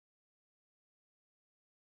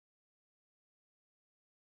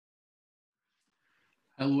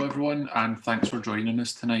Hello everyone, and thanks for joining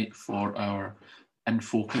us tonight for our In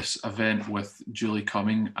Focus event with Julie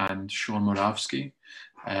Cumming and Shaun Murawski.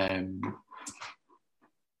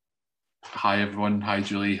 Hi everyone, hi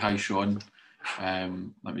Julie, hi Shaun.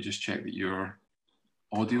 Let me just check that your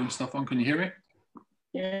audio and stuff on. Can you hear me?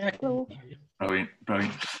 Yeah. Brilliant,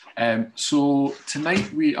 brilliant. So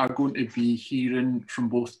tonight we are going to be hearing from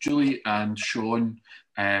both Julie and Shaun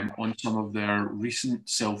on some of their recent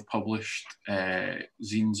self-published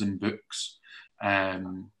zines and books.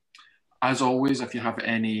 As always, if you have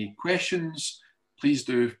any questions, please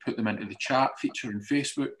do put them into the chat feature on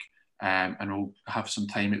Facebook, and we'll have some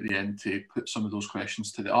time at the end to put some of those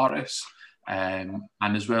questions to the artists. And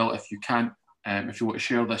as well, if you can't, if you want to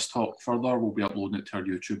share this talk further, we'll be uploading it to our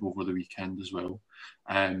YouTube over the weekend as well.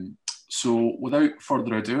 So without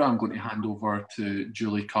further ado, I'm going to hand over to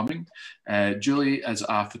Julie Cumming. Julie is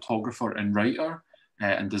a photographer and writer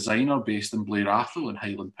and designer based in Blair Atholl in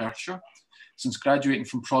Highland Perthshire. Since graduating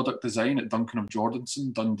from product design at Duncan of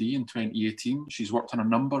Jordanson, Dundee in 2018, she's worked on a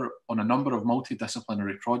number of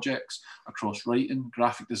multidisciplinary projects across writing,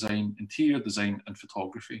 graphic design, interior design and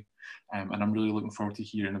photography. And I'm really looking forward to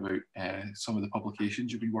hearing about some of the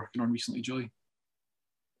publications you've been working on recently, Julie.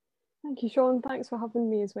 Thank you, Shaun. Thanks for having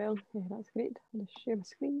me as well. Yeah, that's great. I'll just share my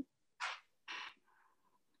screen.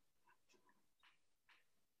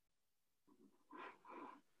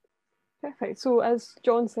 Perfect. So as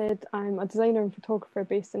John said, I'm a designer and photographer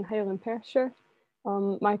based in Highland Perthshire.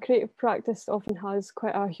 My creative practice often has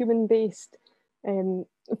quite a human-based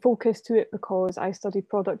focus to it because I studied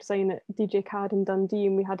product design at DJCAD in Dundee,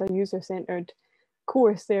 and we had a user-centred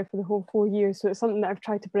course there for the whole 4 years. So it's something that I've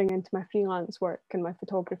tried to bring into my freelance work and my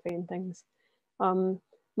photography and things.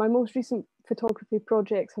 My most recent photography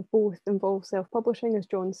projects have both involved self-publishing, as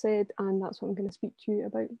John said, and that's what I'm going to speak to you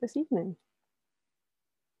about this evening.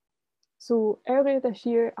 So earlier this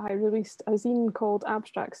year, I released a zine called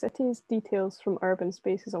Abstract Cities, Details from Urban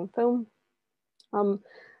Spaces on Film.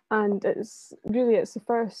 And it's the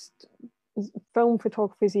first film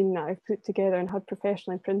photography zine that I've put together and had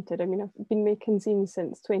professionally printed. I mean, I've been making zines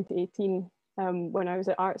since 2018. When I was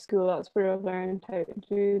at art school, that's where I learned how to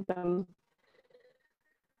do them.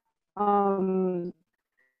 And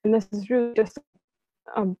this is really just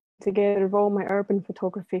together of all my urban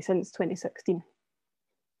photography since 2016.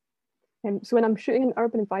 So when I'm shooting in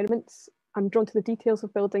urban environments, I'm drawn to the details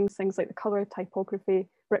of buildings, things like the colour, typography,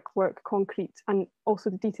 brickwork, concrete, and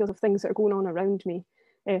also the details of things that are going on around me.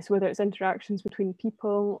 So whether it's interactions between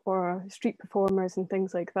people or street performers and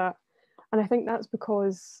things like that. And I think that's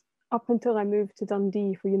because up until I moved to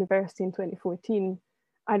Dundee for university in 2014,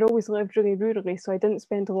 I'd always lived really rurally, so I didn't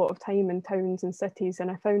spend a lot of time in towns and cities.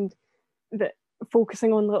 And I found that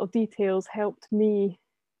focusing on little details helped me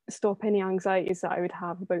stop any anxieties that I would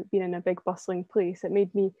have about being in a big bustling place. It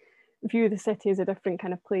made me view the city as a different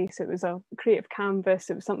kind of place. It was a creative canvas.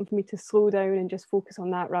 It was something for me to slow down and just focus on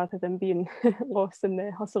that rather than being lost in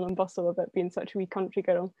the hustle and bustle of it being such a wee country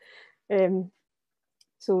girl.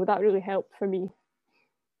 So that really helped for me.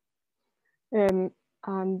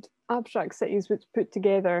 And Abstract Cities was put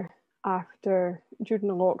together during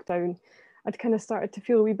the lockdown. I'd kind of started to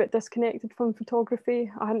feel a wee bit disconnected from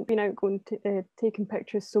photography. I hadn't been out taking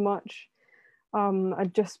pictures so much.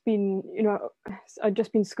 I'd just been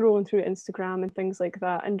scrolling through Instagram and things like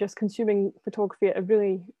that, and just consuming photography at a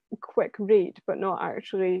really quick rate, but not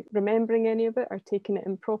actually remembering any of it or taking it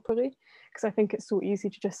in properly. Because I think it's so easy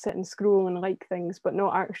to just sit and scroll and like things, but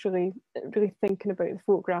not actually really thinking about the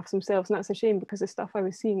photographs themselves. And that's a shame because the stuff I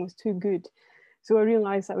was seeing was too good. So I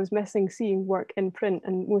realised I was missing seeing work in print,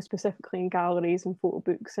 and more specifically in galleries and photo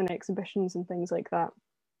books and exhibitions and things like that.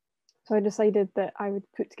 So I decided that I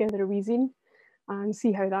would put together a wee zine and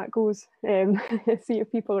see how that goes, see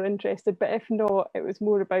if people are interested. But if not, it was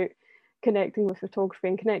more about connecting with photography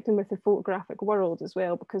and connecting with the photographic world as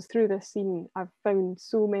well, because through this zine, I've found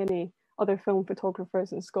so many other film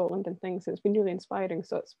photographers in Scotland and things. It's been really inspiring.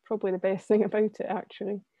 So it's probably the best thing about it,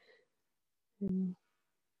 actually.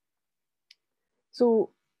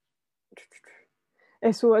 So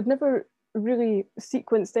I'd never really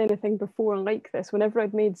sequenced anything before like this. Whenever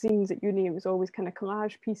I'd made zines at uni, it was always kind of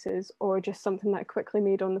collage pieces or just something that I quickly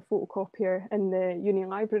made on the photocopier in the uni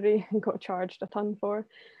library and got charged a ton for.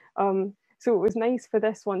 So it was nice for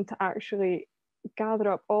this one to actually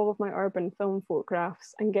gather up all of my urban film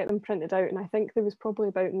photographs and get them printed out. And I think there was probably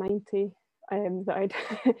about 90 that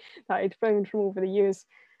I'd found from over the years.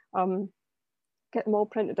 Get them all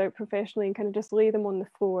printed out professionally and kind of just lay them on the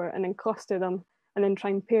floor and then cluster them and then try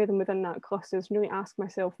and pair them within that clusters and really ask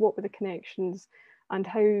myself what were the connections and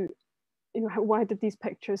how, why did these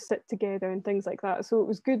pictures sit together and things like that. So it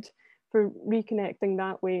was good for reconnecting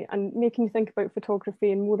that way and making you think about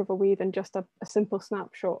photography in more of a way than just a simple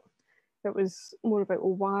snapshot. It was more about,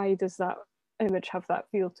 well, why does that image have that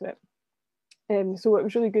feel to it? So it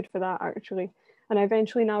was really good for that, actually. And I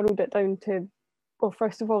eventually narrowed it down to, well,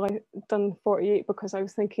 first of all, I done 48 because I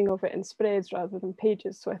was thinking of it in spreads rather than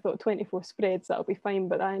pages. So I thought 24 spreads, that'll be fine.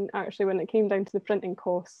 But then actually when it came down to the printing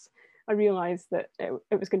costs, I realised that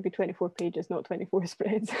it was going to be 24 pages, not 24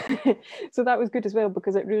 spreads. So that was good as well,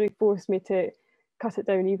 because it really forced me to cut it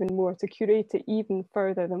down even more, to curate it even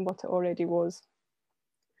further than what it already was.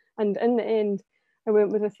 And in the end, I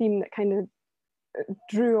went with a theme that kind of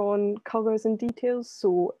drew on colours and details.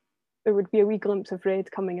 So there would be a wee glimpse of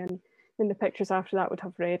red coming in the pictures after that would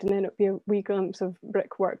have red, and then it would be a wee glimpse of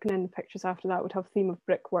brickwork, and then the pictures after that would have theme of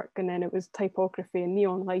brickwork, and then it was typography and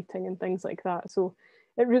neon lighting and things like that. So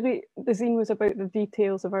it really, the zine was about the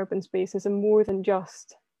details of urban spaces, and more than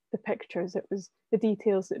just the pictures, it was the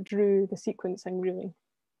details that drew the sequencing, really.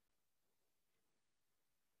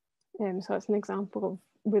 So that's an example of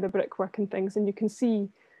where the brickwork and things, and you can see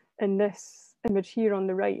in this image here on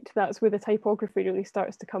the right, that's where the typography really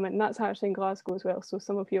starts to come in. And that's actually in Glasgow as well, so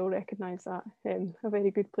some of you will recognise that. A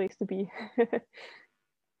very good place to be.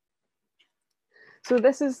 So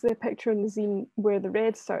this is the picture in the zine where the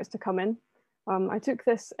red starts to come in. I took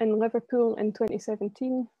this in Liverpool in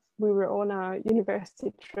 2017. We were on a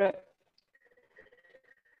university trip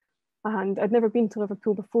and I'd never been to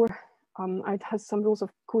Liverpool before. I'd had some rolls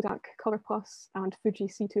of Kodak Colour Plus and Fuji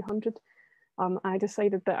C200. I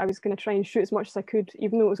decided that I was going to try and shoot as much as I could,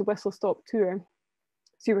 even though it was a whistle-stop tour.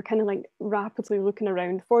 So you were kind of like rapidly looking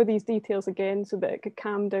around for these details again, so that it could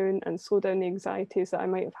calm down and slow down the anxieties that I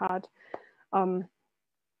might have had.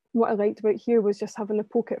 What I liked about here was just having a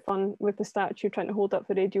poke at fun with the statue trying to hold up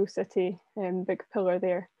the Radio City big pillar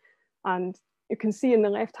there. And you can see in the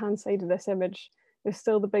left-hand side of this image, there's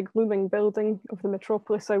still the big looming building of the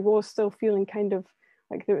metropolis. I was still feeling kind of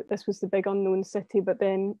like this was the big unknown city, but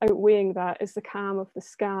then outweighing that is the calm of the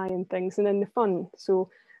sky and things, and then the fun. So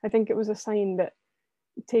I think it was a sign that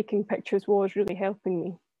taking pictures was really helping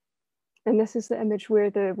me. And this is the image where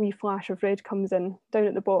the wee flash of red comes in. Down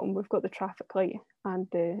at the bottom, we've got the traffic light and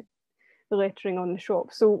the lettering on the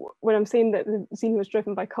shop. So when I'm saying that the zine was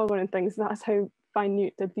driven by colour and things, that's how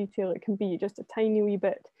minute the detail it can be, just a tiny wee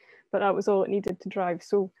bit, but that was all it needed to drive.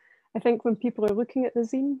 So I think when people are looking at the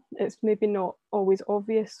zine, it's maybe not always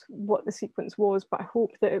obvious what the sequence was, but I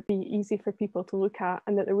hope that it'd be easy for people to look at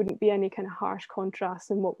and that there wouldn't be any kind of harsh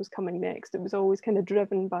contrast in what was coming next. It was always kind of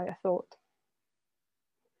driven by a thought.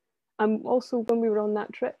 Also, when we were on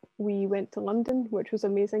that trip, we went to London, which was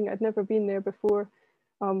amazing. I'd never been there before.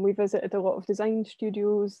 We visited a lot of design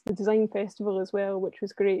studios, the design festival as well, which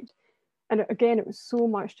was great. And again, it was so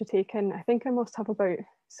much to take in. I think I must have about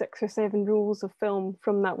 6 or 7 rolls of film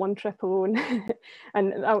from that one trip alone.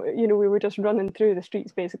 And that, you know, we were just running through the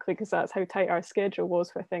streets basically, because that's how tight our schedule was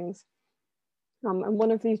for things. And one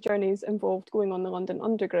of these journeys involved going on the London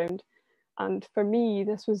Underground. And for me,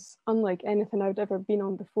 this was unlike anything I'd ever been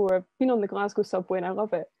on before. I've been on the Glasgow subway and I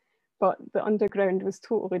love it, but the Underground was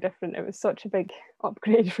totally different. It was such a big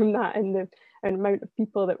upgrade from that and the amount of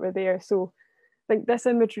people that were there. So I think this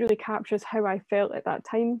image really captures how I felt at that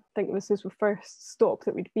time. I think this was the first stop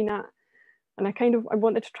that we'd been at. And I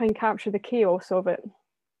wanted to try and capture the chaos of it,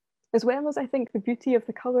 as well as I think the beauty of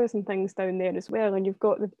the colours and things down there as well. And you've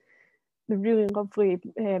got the really lovely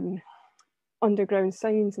underground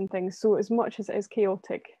signs and things. So as much as it is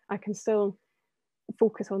chaotic, I can still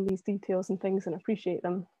focus on these details and things and appreciate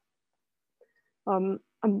them.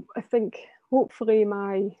 I think hopefully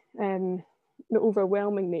the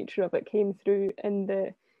overwhelming nature of it came through in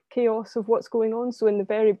the chaos of what's going on. So in the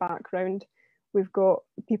very background, we've got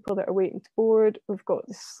people that are waiting to board. We've got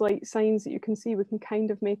the slight signs that you can see. We can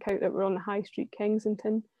kind of make out that we're on the High Street,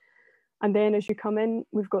 Kensington. And then as you come in,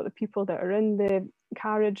 we've got the people that are in the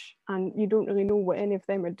carriage and you don't really know what any of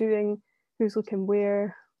them are doing, who's looking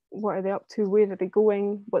where, what are they up to, where are they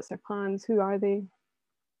going, what's their plans, who are they?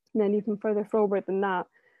 And then even further forward than that,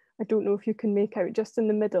 I don't know if you can make out just in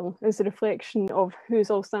the middle is a reflection of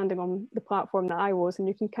who's all standing on the platform that I was, and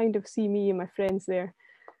you can kind of see me and my friends there.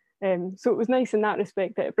 So it was nice in that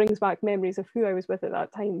respect that it brings back memories of who I was with at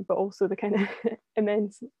that time, but also the kind of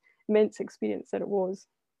immense experience that it was.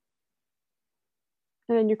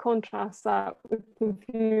 And then you contrast that with the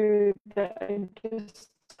view that I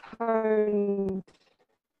just turned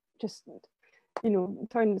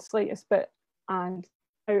the slightest bit, and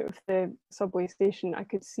out of the subway station, I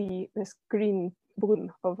could see this green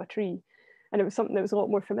bloom of a tree. And it was something that was a lot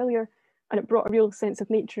more familiar, and it brought a real sense of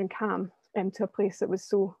nature and calm. to a place that was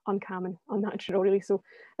so uncommon, unnatural, really. So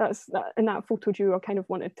that's that. In that photo duo, I kind of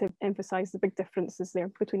wanted to emphasise the big differences there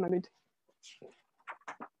between my mood.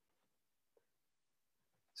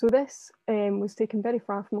 So this was taken very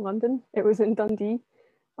far from London. It was in Dundee.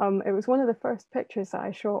 It was one of the first pictures that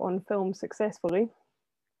I shot on film successfully.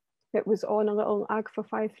 It was on a little Agfa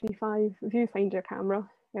 535 viewfinder camera,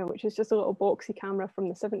 which is just a little boxy camera from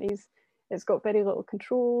the 70s. It's got very little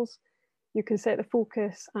controls. You can set the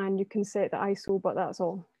focus and you can set the ISO, but that's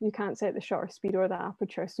all. You can't set the shutter speed or the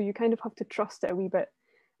aperture. So you kind of have to trust it a wee bit.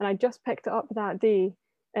 And I just picked it up that day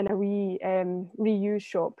in a wee reuse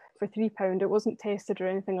shop for £3. It wasn't tested or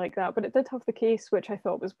anything like that, but it did have the case, which I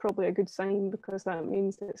thought was probably a good sign because that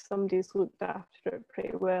means that somebody's looked after it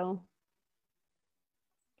pretty well.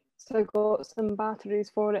 So I got some batteries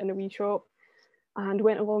for it in a wee shop and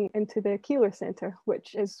went along into the Keeler Centre,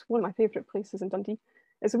 which is one of my favourite places in Dundee.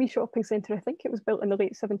 It's a wee shopping centre. I think it was built in the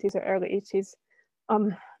late 70s or early 80s.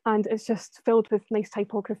 And it's just filled with nice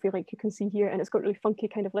typography like you can see here, and it's got really funky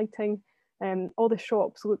kind of lighting. All the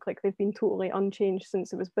shops look like they've been totally unchanged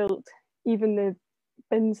since it was built. Even the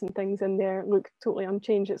bins and things in there look totally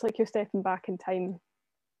unchanged. It's like you're stepping back in time.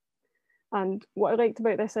 And what I liked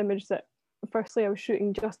about this image is that firstly I was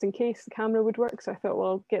shooting just in case the camera would work. So I thought, well,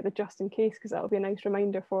 I'll get the just in case because that'll be a nice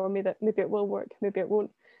reminder for me that maybe it will work, maybe it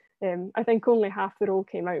won't. I think only half the roll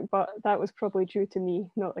came out, but that was probably due to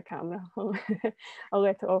me, not the camera. I'll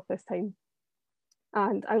let it off this time.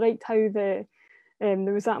 And I liked how there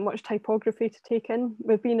was that much typography to take in.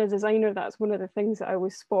 With being a designer, that's one of the things that I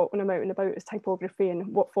always spot when I'm out and about is typography and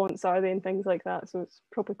what fonts are they and things like that. So it's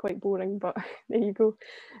probably quite boring, but there you go.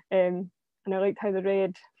 And I liked how the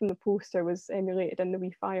red from the poster was emulated in the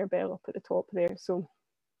wee fire bell up at the top there. So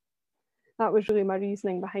that was really my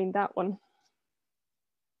reasoning behind that one.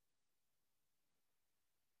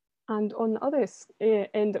 And on the other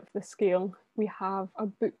end of the scale, we have a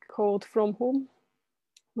book called From Home,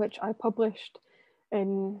 which I published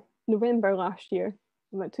in November last year.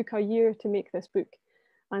 And it took a year to make this book.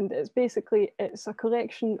 And it's a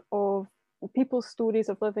collection of people's stories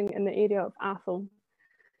of living in the area of Atholl.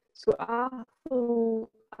 So Atholl,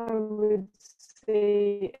 I would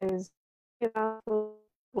say, is Atholl,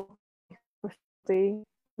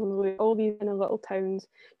 all these kind of little towns,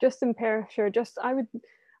 just in Perthshire,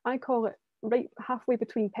 I call it right halfway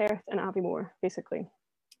between Perth and Aviemore, basically.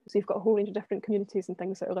 So you've got a whole range of different communities and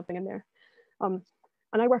things that are living in there. And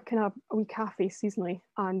I work in a wee cafe seasonally,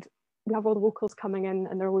 and we have all the locals coming in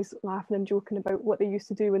and they're always laughing and joking about what they used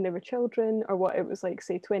to do when they were children or what it was like,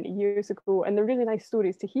 say, 20 years ago. And they're really nice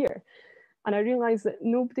stories to hear. And I realised that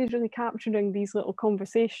nobody's really capturing these little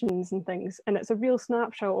conversations and things. And it's a real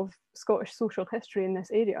snapshot of Scottish social history in this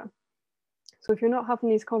area. So if you're not having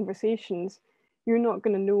these conversations, you're not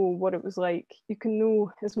going to know what it was like. You can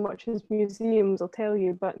know as much as museums will tell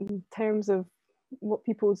you, but in terms of what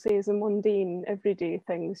people would say is a mundane, everyday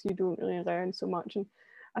things, you don't really learn so much. And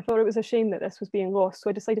I thought it was a shame that this was being lost, so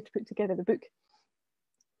I decided to put together the book.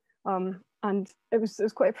 And it was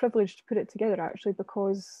quite a privilege to put it together, actually,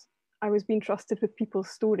 because I was being trusted with people's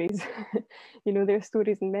stories, you know, their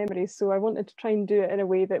stories and memories. So I wanted to try and do it in a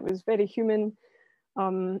way that was very human,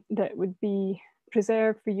 that would be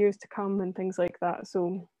preserved for years to come and things like that.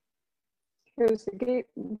 So it was a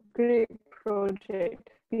great project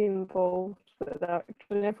to be involved with that.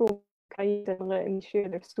 And everyone kind and letting me share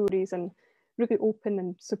their stories and really open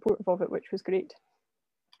and supportive of it, which was great.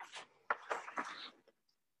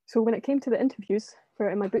 So when it came to the interviews for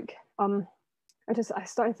in my book, I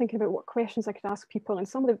started thinking about what questions I could ask people, and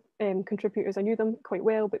some of the contributors, I knew them quite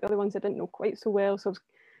well, but the other ones I didn't know quite so well. So I was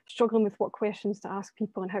struggling with what questions to ask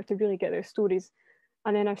people and how to really get their stories.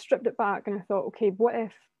 And then I stripped it back and I thought, okay, what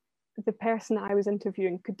if the person that I was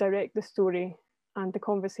interviewing could direct the story and the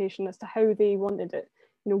conversation as to how they wanted it?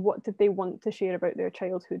 You know, what did they want to share about their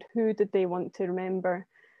childhood? Who did they want to remember?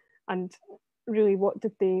 And really, what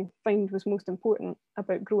did they find was most important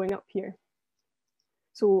about growing up here?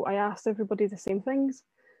 So I asked everybody the same things.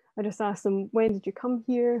 I just asked them, when did you come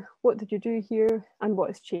here? What did you do here? And what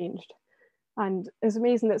has changed? And it's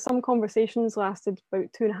amazing that some conversations lasted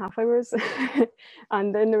about 2.5 hours.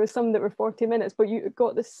 And then there was some that were 40 minutes, but you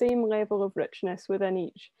got the same level of richness within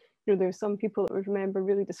each. You know, there's some people that would remember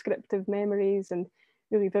really descriptive memories and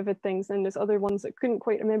really vivid things. And there's other ones that couldn't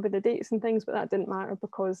quite remember the dates and things, but that didn't matter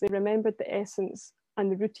because they remembered the essence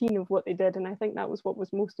and the routine of what they did. And I think that was what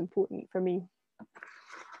was most important for me.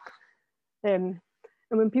 And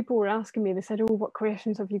when people were asking me, they said, oh, what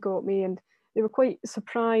questions have you got me? And they were quite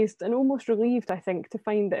surprised and almost relieved, I think, to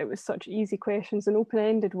find that it was such easy questions and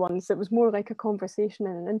open-ended ones. It was more like a conversation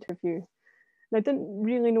in an interview. And I didn't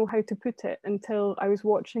really know how to put it until I was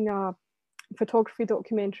watching a photography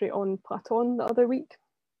documentary on Platon the other week.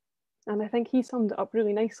 And I think he summed it up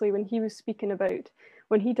really nicely when he was speaking about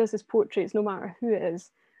when he does his portraits, no matter who it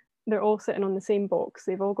is, they're all sitting on the same box.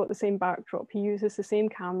 They've all got the same backdrop. He uses the same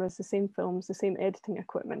cameras, the same films, the same editing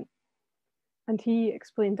equipment. And he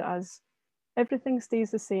explained it as everything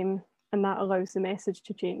stays the same, and that allows the message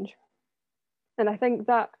to change. And I think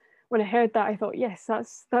that when I heard that, I thought, yes,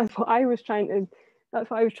 that's what I was trying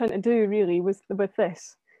to do really with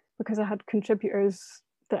this, because I had contributors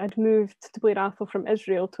that had moved to Blair Athol from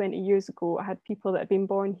Israel 20 years ago. I had people that had been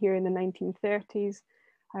born here in the 1930s.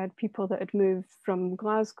 I had people that had moved from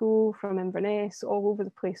Glasgow, from Inverness, all over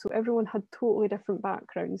the place. So everyone had totally different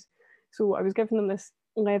backgrounds. So I was giving them this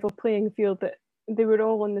level playing field that they were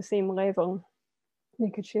all on the same level. They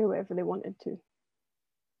could share whatever they wanted to.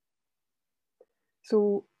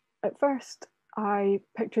 So at first, I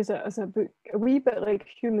pictured it as a book, a wee bit like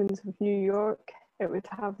Humans of New York. It would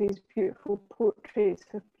have these beautiful portraits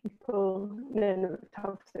of people, and then it would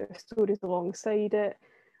have their stories alongside it.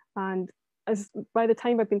 And by the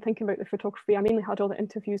time I'd been thinking about the photography, I mainly had all the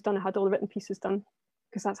interviews done, I had all the written pieces done,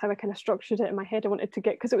 because that's how I kind of structured it in my head. I wanted to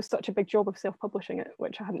get, because it was such a big job of self-publishing it,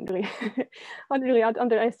 which I hadn't really, I'd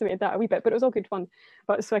underestimated that a wee bit, but it was all good fun.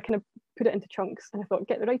 But so I kind of put it into chunks, and I thought,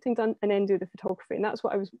 get the writing done and then do the photography. And that's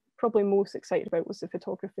what I was probably most excited about, was the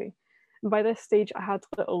photography. And by this stage, I had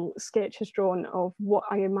little sketches drawn of what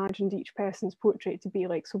I imagined each person's portrait to be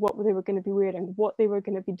like. So what they were going to be wearing, what they were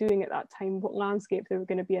going to be doing at that time, what landscape they were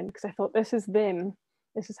going to be in, because I thought, this is them.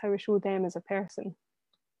 This is how I show them as a person.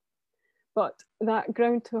 But that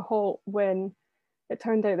ground to a halt when it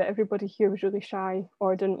turned out that everybody here was really shy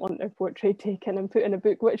or didn't want their portrait taken and put in a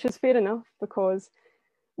book, which is fair enough, because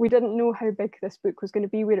we didn't know how big this book was going to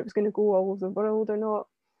be, where it was going to go all over the world or not.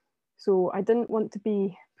 So I didn't want to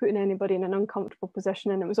be putting anybody in an uncomfortable position,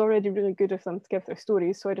 and it was already really good of them to give their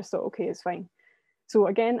stories. So I just thought, okay, it's fine. So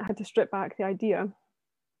again, I had to strip back the idea.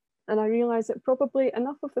 And I realised that probably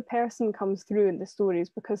enough of the person comes through in the stories,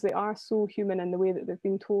 because they are so human in the way that they've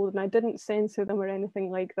been told. And I didn't censor them or anything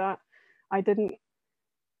like that. I didn't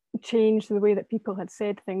change the way that people had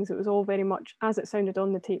said things. It was all very much as it sounded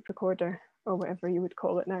on the tape recorder, or whatever you would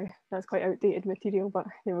call it now. That's quite outdated material, but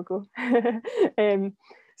there we go.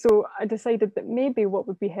 So I decided that maybe what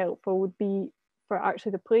would be helpful would be for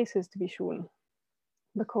actually the places to be shown,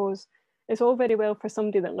 because it's all very well for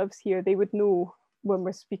somebody that lives here, they would know when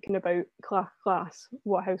we're speaking about class,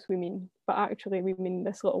 what house we mean, but actually we mean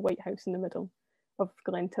this little white house in the middle of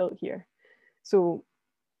Glentillt here. So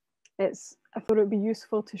I thought it would be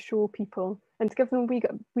useful to show people and to give them a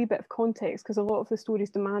wee bit of context, because a lot of the stories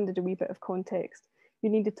demanded a wee bit of context. You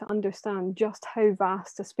needed to understand just how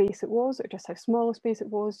vast a space it was, or just how small a space it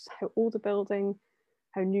was, how old a building,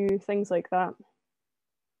 how new, things like that.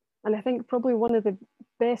 And I think probably one of the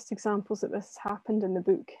best examples that this has happened in the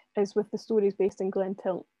book is with the stories based in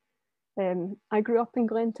Glentillt. I grew up in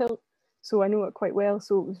Glentillt, so I know it quite well,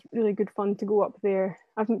 so it was really good fun to go up there.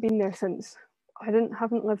 I haven't been there since,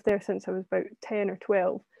 haven't lived there since I was about 10 or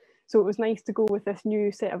 12, so it was nice to go with this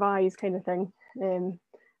new set of eyes kind of thing,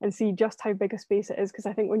 and see just how big a space it is, because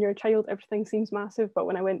I think when you're a child everything seems massive, but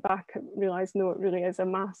when I went back I realised no, it really is a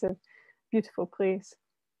massive, beautiful place.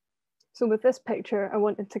 So with this picture I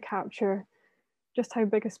wanted to capture just how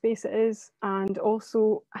big a space it is, and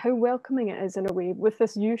also how welcoming it is in a way, with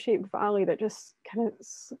this U-shaped valley that just kind of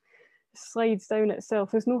slides down itself.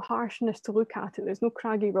 There's no harshness to look at it, there's no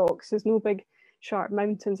craggy rocks, there's no big sharp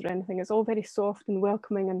mountains or anything. It's all very soft and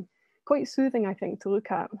welcoming and quite soothing, I think, to look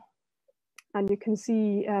at. And you can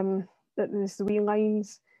see that there's the wee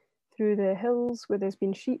lines through the hills where there's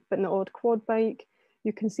been sheep and the odd quad bike.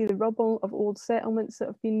 You can see the rubble of old settlements that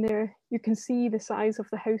have been there. You can see the size of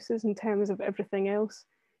the houses in terms of everything else.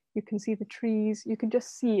 You can see the trees. You can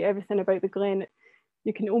just see everything about the glen.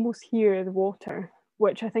 You can almost hear the water,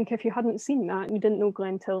 which I think if you hadn't seen that and you didn't know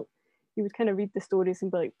Glentillt, you would kind of read the stories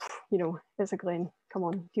and be like, you know, it's a glen, come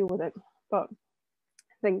on, deal with it. But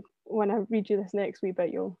I think when I read you this next wee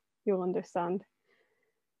bit, you'll understand.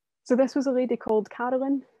 So this was a lady called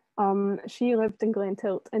Carolyn. She lived in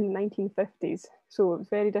Glentillt in the 1950s, so it was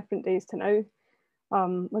very different days to now,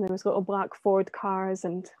 when there was little black Ford cars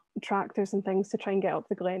and tractors and things to try and get up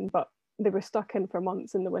the glen, but they were stuck in for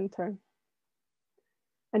months in the winter.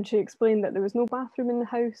 And she explained that there was no bathroom in the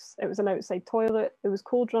house, it was an outside toilet, there was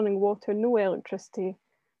cold running water, no electricity.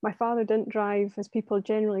 My father didn't drive, as people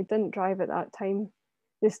generally didn't drive at that time.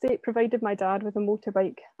 The estate provided my dad with a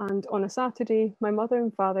motorbike, and on a Saturday, my mother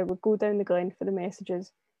and father would go down the glen for the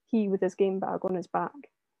messages, he with his game bag on his back.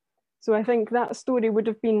 So I think that story would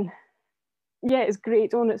have been, yeah, it's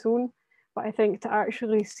great on its own, but I think to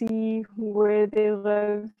actually see where they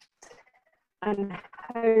lived and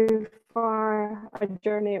how far a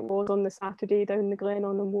journey it was on the Saturday down the glen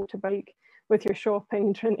on a motorbike with your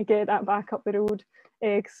shopping, trying to get that back up the road,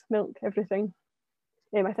 eggs, milk, everything.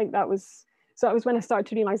 I think that was when I started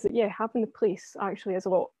to realise that, yeah, having the place actually is a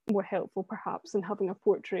lot more helpful perhaps than having a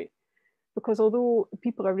portrait. Because although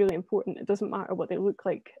people are really important, it doesn't matter what they look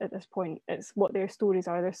like at this point. It's what their stories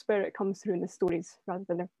are. Their spirit comes through in the stories rather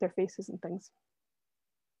than their faces and things.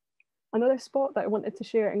 Another spot that I wanted to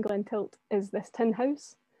share in Glentillt is this tin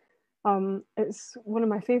house. It's one of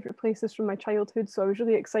my favourite places from my childhood, so I was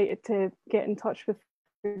really excited to get in touch with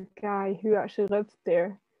the guy who actually lived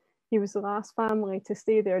there. He was the last family to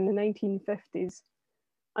stay there in the 1950s.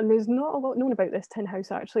 And there's not a lot known about this tin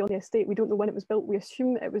house actually on the estate. We don't know when it was built. We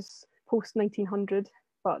assume it was post 1900,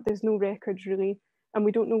 but there's no records really. And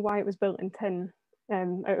we don't know why it was built in tin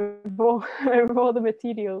out of all the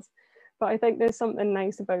materials. But I think there's something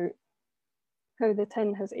nice about how the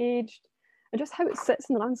tin has aged and just how it sits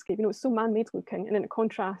in the landscape. You know, it's so man-made looking, and then it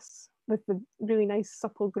contrasts with the really nice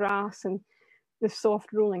supple grass and the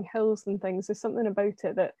soft rolling hills and things. There's something about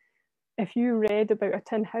it that if you read about a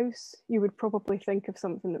tin house, you would probably think of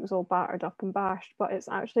something that was all battered up and bashed, but it's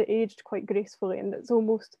actually aged quite gracefully, and it's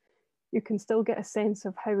almost, you can still get a sense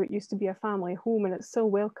of how it used to be a family home, and it's still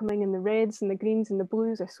welcoming, and the reds and the greens and the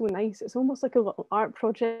blues are so nice. It's almost like a little art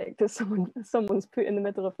project that someone's put in the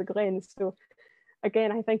middle of the glen. So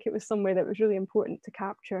again, I think it was somewhere that was really important to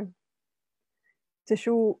capture, to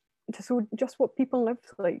show just what people lived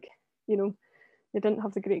like. You know, they didn't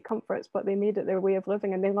have the great comforts, but they made it their way of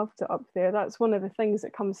living, and they loved it up there. That's one of the things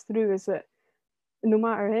that comes through, is that no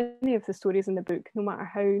matter any of the stories in the book, no matter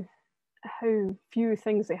how few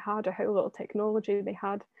things they had or how little technology they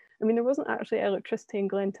had. I mean, there wasn't actually electricity in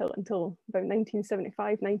Glentillt until about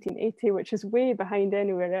 1975, 1980, which is way behind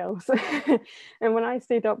anywhere else. And when I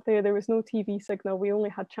stayed up there, there was no TV signal. We only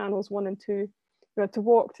had channels 1 and 2. We had to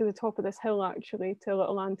walk to the top of this hill actually to a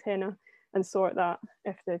little antenna and sort that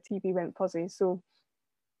if the TV went fuzzy. So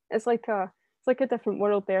it's like a different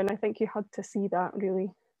world there, and I think you had to see that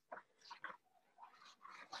really.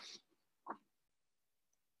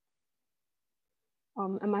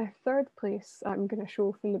 And my third place I'm going to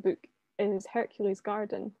show from the book is Hercules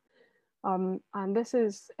Garden. And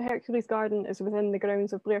Hercules Garden is within the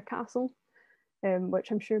grounds of Blair Castle, which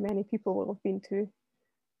I'm sure many people will have been to.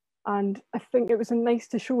 And I think it was nice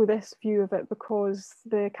to show this view of it because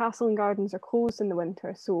the castle and gardens are closed in the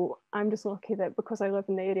winter. So I'm just lucky that because I live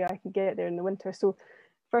in the area, I can get there in the winter. So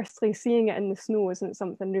firstly, seeing it in the snow isn't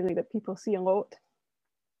something really that people see a lot.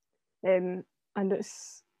 And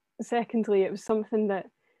secondly, it was something that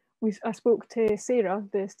I spoke to Sarah,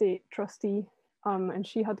 the estate trustee, and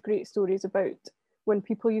she had great stories about when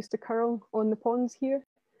people used to curl on the ponds here.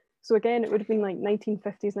 So again, it would have been like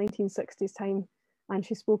 1950s, 1960s time. And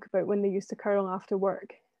she spoke about when they used to curl after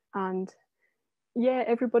work. And yeah,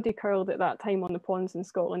 everybody curled at that time on the ponds in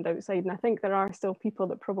Scotland outside. And I think there are still people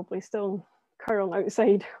that probably still curl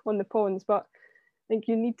outside on the ponds. But I think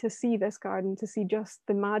you need to see this garden to see just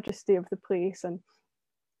the majesty of the place, and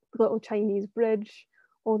the little Chinese bridge,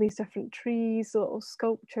 all these different trees, the little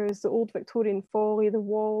sculptures, the old Victorian folly, the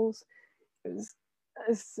walls. It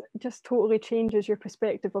just totally changes your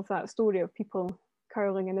perspective of that story of people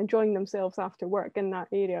curling and enjoying themselves after work in that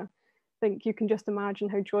area. I think you can just imagine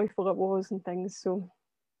how joyful it was and things. So,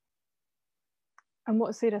 and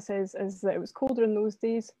what Sarah says is that it was colder in those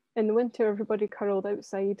days. In the winter, everybody curled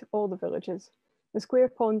outside all the villages. The square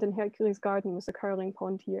pond in Hercules Garden was the curling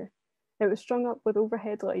pond here. It was strung up with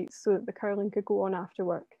overhead lights so that the curling could go on after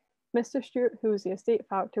work. Mr. Stewart, who was the estate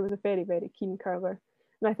factor, was a very, very keen curler.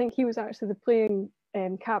 And I think he was actually the playing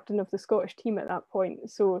captain of the Scottish team at that point.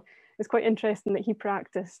 So it's quite interesting that he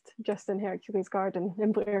practiced just in Hercules Garden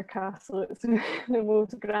in Blair Castle. It's the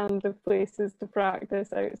most grand of places to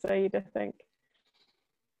practice outside, I think.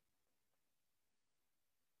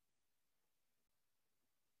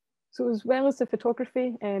 So as well as the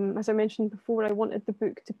photography, as I mentioned before, I wanted the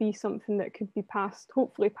book to be something that could be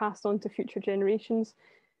hopefully passed on to future generations,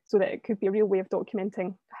 so that it could be a real way of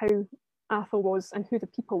documenting how Atholl was and who the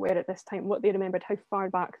people were at this time, what they remembered, how far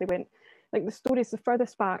back they went. Like the stories, the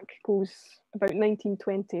furthest back goes about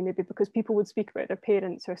 1920, maybe because people would speak about their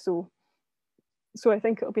parents or so. So I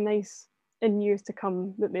think it'll be nice in years to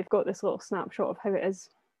come that they've got this little snapshot of how it is.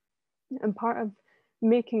 And part of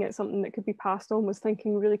making it something that could be passed on was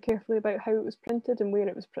thinking really carefully about how it was printed and where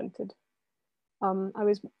it was printed. I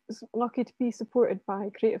was lucky to be supported by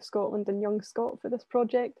Creative Scotland and Young Scot for this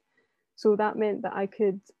project. So that meant that I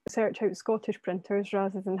could search out Scottish printers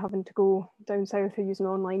rather than having to go down south or use an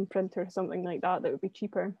online printer or something like that would be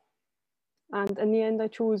cheaper. And in the end, I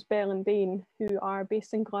chose Bell and Bain, who are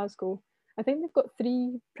based in Glasgow. I think they've got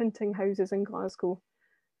 3 printing houses in Glasgow,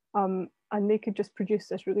 and they could just produce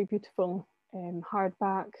this really beautiful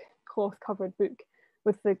hardback cloth covered book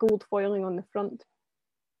with the gold foiling on the front,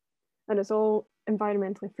 and it's all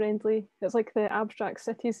environmentally friendly. It's like the Abstract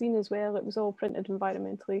City zine as well. It was all printed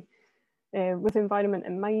environmentally with environment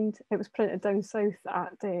in mind. It was printed down south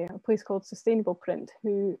at a place called Sustainable Print,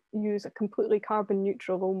 who use a completely carbon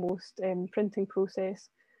neutral almost printing process.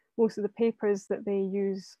 Most of the papers that they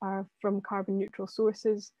use are from carbon neutral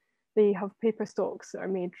sources. They have paper stocks that are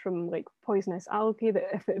made from like poisonous algae that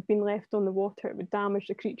if it had been left on the water, it would damage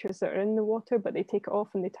the creatures that are in the water, but they take it off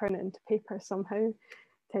and they turn it into paper somehow.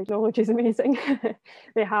 Technology is amazing.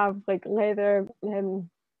 They have like leather,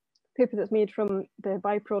 paper that's made from the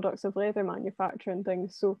byproducts of leather manufacture and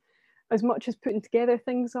things. So as much as putting together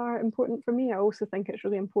things are important for me, I also think it's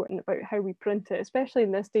really important about how we print it, especially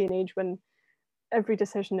in this day and age when every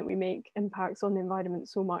decision that we make impacts on the environment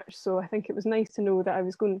so much. So I think it was nice to know that I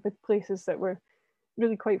was going with places that were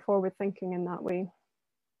really quite forward thinking in that way.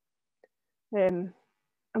 And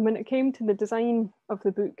when it came to the design of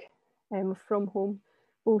the book, From Home,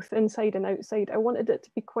 both inside and outside, I wanted it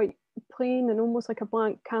to be quite plain and almost like a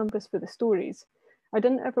blank canvas for the stories. I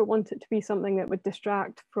didn't ever want it to be something that would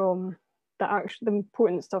distract from the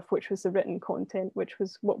important stuff, which was the written content, which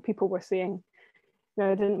was what people were saying. You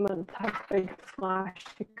know, I didn't want to have big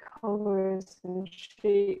flashy colours and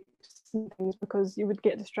shapes and things, because you would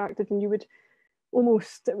get distracted and you would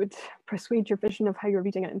almost, it would persuade your vision of how you're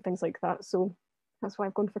reading it and things like that. So that's why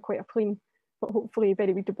I've gone for quite a plain, but hopefully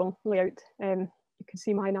very readable layout. You can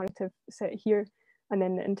see my narrative set here, and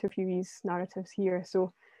then the interviewees' narratives here.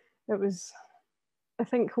 So it was, I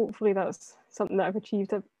think hopefully that's something that I've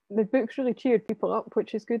achieved. The book's really cheered people up,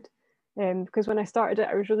 which is good. Because when I started it,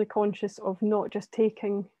 I was really conscious of not just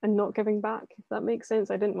taking and not giving back, if that makes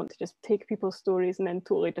sense. I didn't want to just take people's stories and then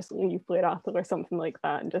totally just leave Blair Athol or something like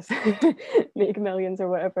that and just make millions or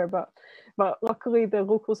whatever. But luckily the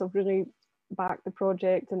locals have really backed the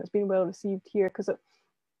project and it's been well received here, because a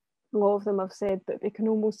lot of them have said that they can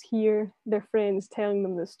almost hear their friends telling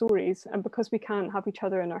them the stories, and because we can't have each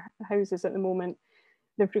other in our houses at the moment,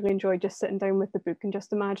 they've really enjoyed just sitting down with the book and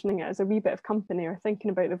just imagining it as a wee bit of company or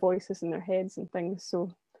thinking about the voices in their heads and things.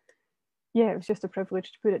 So yeah, it was just a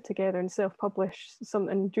privilege to put it together and self-publish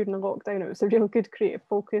something during the lockdown. It was a real good creative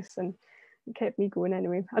focus and it kept me going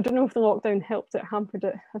anyway. I don't know if the lockdown helped it, hampered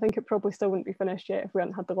it. I think it probably still wouldn't be finished yet if we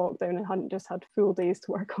hadn't had the lockdown and hadn't just had full days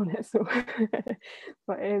to work on it. So,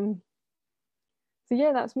 but so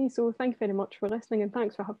yeah, that's me. So thank you very much for listening and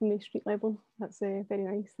thanks for having me street level. That's very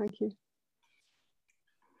nice. Thank you.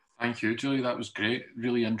 Thank you, Julie. That was great.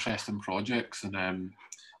 Really interesting projects. And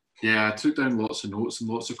yeah, I took down lots of notes and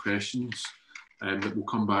lots of questions that we'll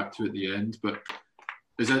come back to at the end. But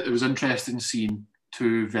it was interesting seeing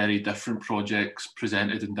 2 very different projects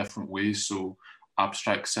presented in different ways. So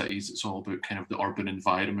Abstract Cities, it's all about kind of the urban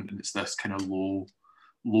environment, and it's this kind of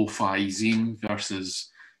lo-fi zine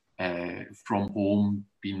versus From Home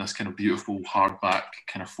being this kind of beautiful hardback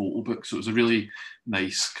kind of photo book. So it was a really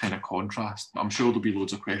nice kind of contrast. I'm sure there'll be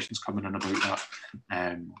loads of questions coming in about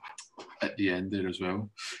that at the end there as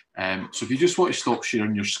well. So if you just want to stop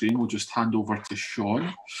sharing your screen, we'll just hand over to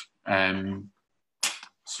Shaun.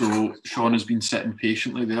 So Shaun has been sitting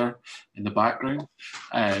patiently there in the background.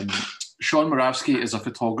 Shaun Murawski is a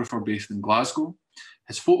photographer based in Glasgow.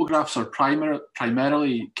 His photographs are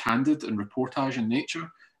primarily candid and reportage in nature,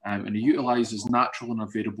 and he utilises natural and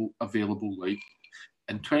available light.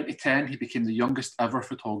 In 2010, he became the youngest ever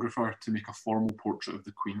photographer to make a formal portrait of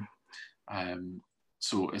the Queen.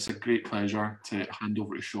 So it's a great pleasure to hand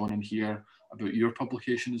over to Shaun and hear about your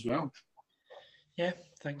publication as well. Yeah,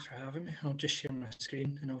 thanks for having me. I'll just share my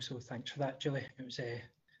screen, and also thanks for that, Julie.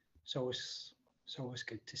 It's always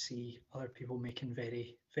good to see other people making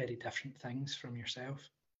very different things from yourself.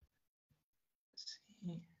 Let's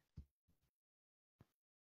see.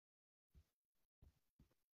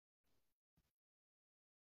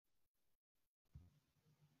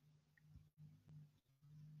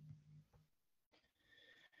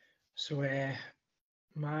 So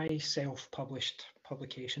my self-published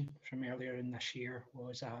publication from earlier in this year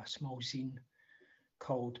was a small zine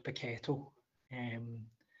called Paquetto,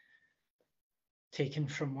 taken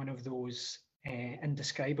from one of those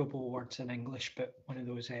indescribable words in English, but one of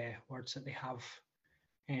those words that they have,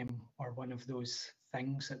 or one of those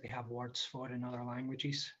things that they have words for in other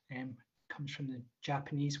languages. Comes from the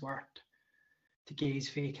Japanese word to gaze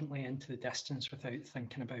vacantly into the distance without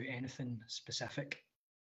thinking about anything specific.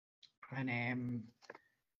 And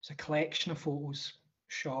it's a collection of photos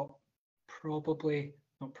shot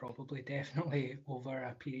definitely over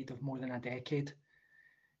a period of more than a decade.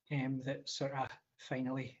 that sort of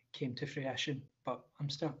finally came to fruition, but I'm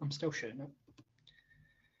still shooting it.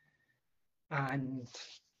 And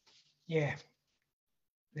yeah,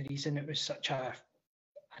 the reason it was such a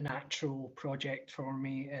natural project for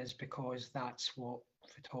me is because that's what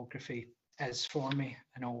photography is for me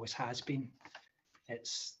and always has been.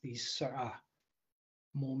 It's these sort of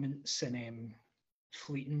moments and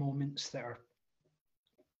fleeting moments that are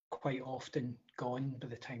quite often gone by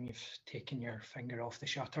the time you've taken your finger off the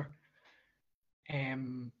shutter.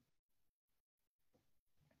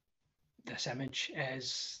 This image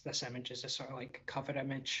is a sort of like cover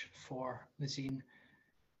image for the zine,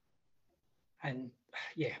 and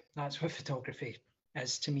yeah, that's what photography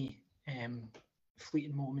is to me.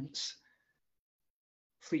 Fleeting moments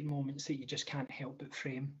that you just can't help but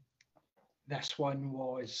frame. This one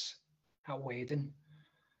was at a wedding,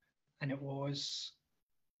 and it was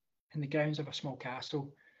in the grounds of a small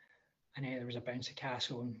castle, and there was a bouncy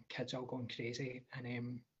castle and kids all going crazy,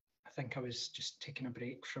 and I think I was just taking a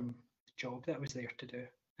break from the job that I was there to do,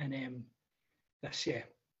 and this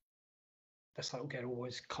little girl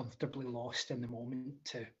was comfortably lost in the moment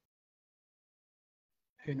to,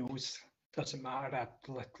 who knows, doesn't matter, I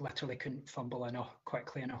literally couldn't fumble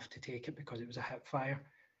quickly enough to take it because it was a hip fire.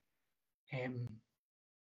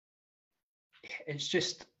 It's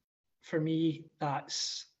just, for me,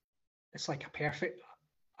 it's like a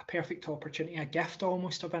perfect opportunity, a gift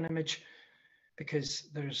almost of an image, because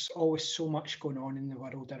there's always so much going on in the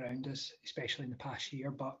world around us, especially in the past year,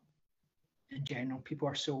 but in general, people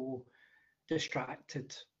are so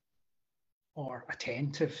distracted or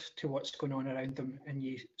attentive to what's going on around them, and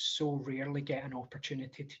you so rarely get an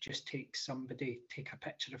opportunity to just take a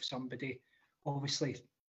picture of somebody, obviously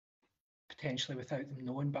potentially without them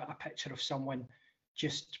knowing, but a picture of someone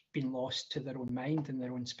just being lost to their own mind in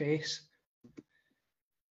their own space.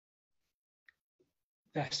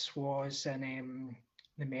 This was in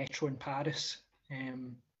the metro in Paris,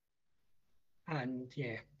 and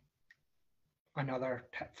yeah, another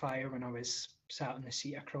hip fire when I was sat in the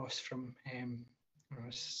seat across from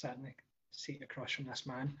this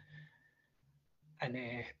man, and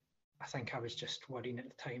I think I was just worrying at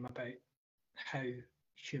the time about how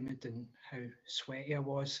humid and how sweaty I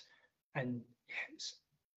was, and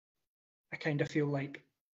I kind of feel like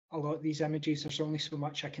a lot of these images, there's only so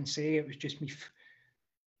much I can say. It was just me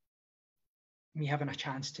having a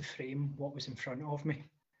chance to frame what was in front of me.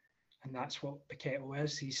 And that's what Biketto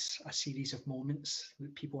is, a series of moments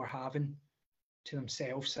that people are having to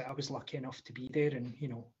themselves, that I was lucky enough to be there and,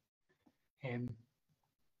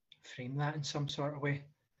 frame that in some sort of way.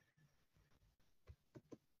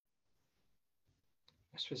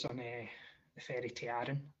 This was on the ferry to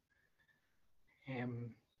Arran.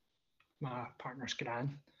 My partner's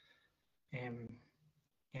gran.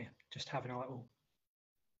 Yeah, just having a little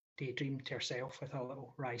daydream to herself with a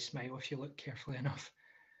little wry smile if you look carefully enough.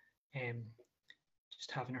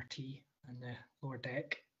 Just having her tea on the lower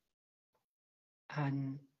deck.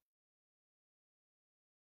 And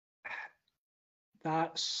I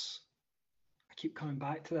keep coming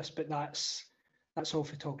back to this, but that's all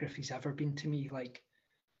photography's ever been to me, like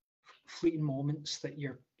fleeting moments that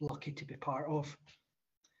you're lucky to be part of.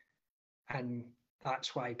 And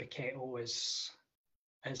that's why Biketto is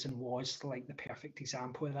and was like the perfect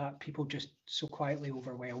example of that. People just so quietly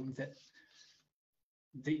overwhelmed that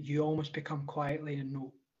you almost become quietly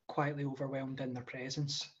overwhelmed in their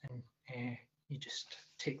presence, and you just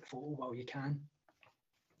take the photo while you can.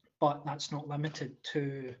 But that's not limited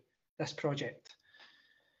to this project,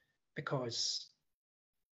 because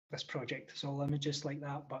this project is all images like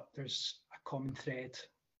that, but there's a common thread,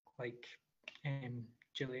 like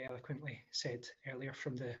Julie eloquently said earlier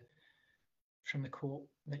from the quote,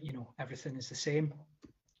 that everything is the same.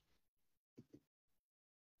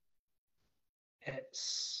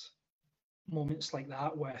 It's moments like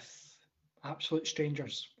that with absolute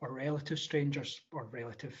strangers or relative strangers or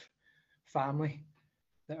relative family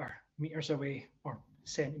that are meters away or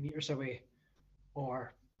centimeters away,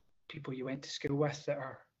 or people you went to school with that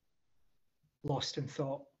are lost in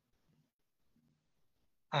thought,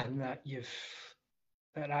 and that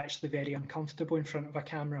are actually very uncomfortable in front of a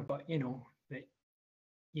camera, but that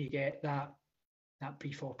you get that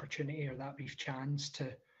brief opportunity or that brief chance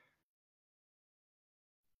to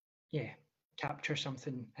capture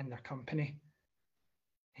something in their company,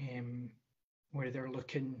 where they're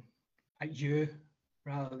looking at you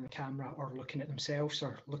rather than the camera, or looking at themselves,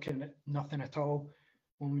 or looking at nothing at all.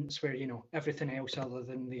 Moments where everything else other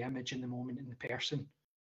than the image in the moment and the person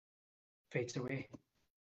fades away.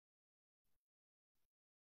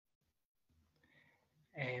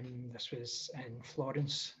 This was in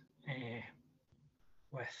Florence,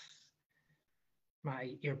 with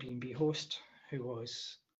my Airbnb host, who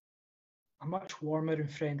was a much warmer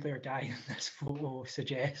and friendlier guy than this photo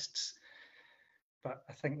suggests. But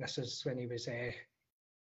I think this is when he was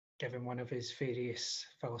giving one of his various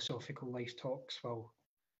philosophical life talks while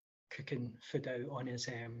cooking food out on his,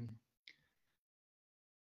 I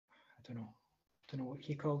don't know what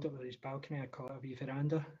he called it, with his balcony. I call it a wee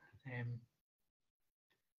veranda.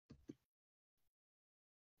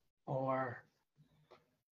 Or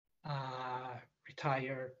a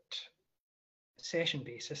retired session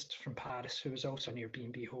bassist from Paris who was also an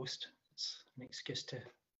Airbnb host. It's an excuse to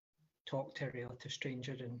talk to a relative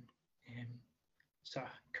stranger and sort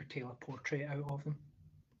of curtail a portrait out of them.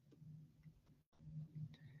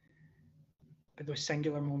 But those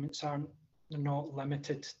singular moments they're not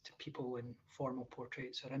limited to people in formal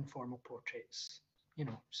portraits or informal portraits. You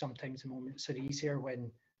know, sometimes the moments are easier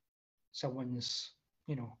when someone's,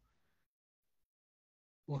 you know,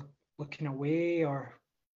 looking away or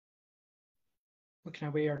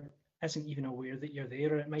isn't even aware that you're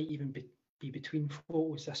there, or it might even be between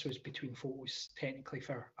photos. This was between photos technically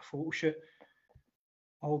for a photo shoot.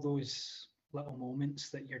 All those little moments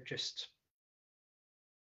that you're just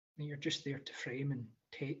there to frame and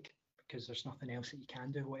take, because there's nothing else that you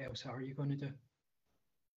can do. What else are you going to do?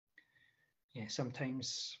 Yeah,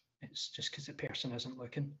 sometimes it's just because the person isn't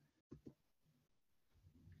looking,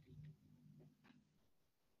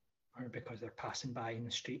 or because they're passing by in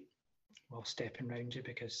the street while stepping around you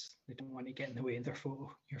because they don't want to get in the way of your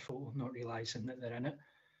photo, not realising that they're in it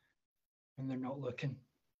and they're not looking.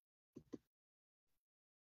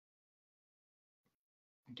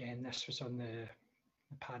 Again, this was on the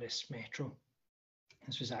Paris metro.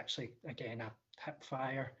 This was actually, again, a hip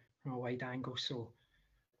fire from a wide angle, so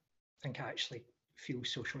I think I actually feel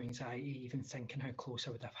social anxiety even thinking how close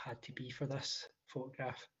I would have had to be for this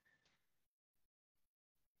photograph.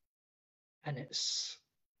 And it's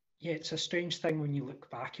a strange thing when you look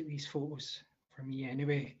back at these photos, for me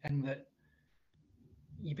anyway, in that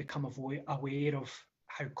you become aware of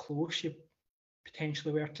how close you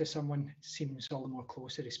potentially were to someone. It seems all the more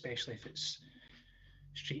closer, especially if it's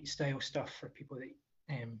street style stuff for people that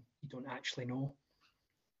you don't actually know.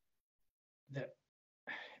 That,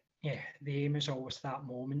 yeah, the aim is always that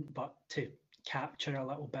moment, but to capture a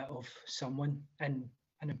little bit of someone in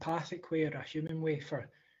an empathic way or a human way, for,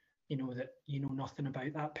 you know, that you know nothing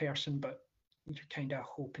about that person, but you're kind of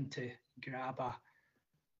hoping to grab a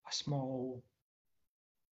small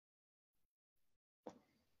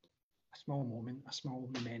moment, a small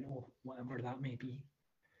memento, whatever that may be.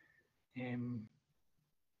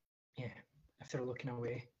 Yeah, if they're looking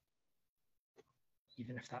away,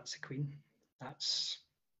 even if that's the Queen, it's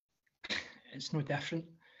no different.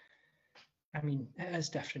 I mean, it is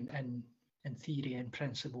different in theory and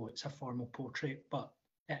principle. It's a formal portrait, but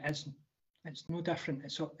it's no different.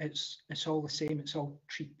 It's all the same. It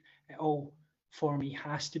all for me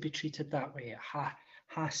has to be treated that way. It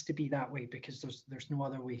has to be that way, because there's no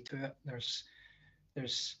other way to it.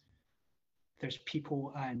 There's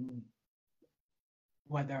people, and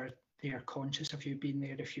whether they are conscious of you being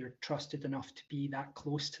there, if you're trusted enough to be that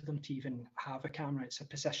close to them to even have a camera, it's a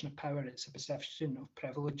position of power, it's a position of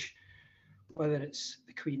privilege, whether it's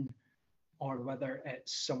the Queen or whether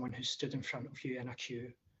it's someone who stood in front of you in a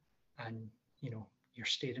queue and, you know, you're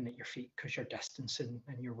staring at your feet because you're distancing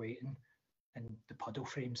and you're waiting and the puddle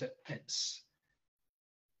frames it. It's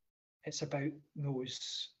about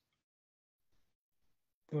those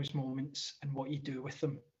moments and what you do with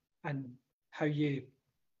them and how you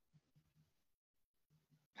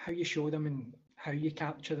show them and how you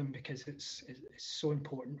capture them, because it's so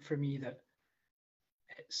important for me that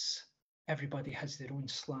everybody has their own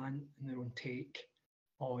slant and their own take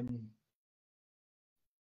on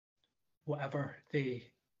whatever they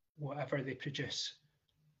produce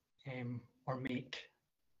or make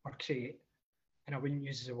or create. And I wouldn't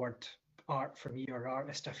use the word art for me, or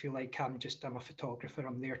artist. I feel like I'm a photographer.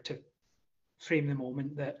 I'm there to frame the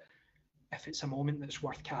moment. That if it's a moment that's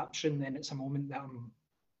worth capturing, then it's a moment that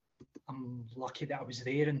I'm lucky that I was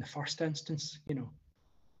there in the first instance, you know.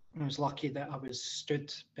 I was lucky that I was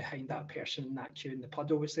stood behind that person in that queue and the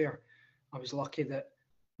puddle was there. I was lucky that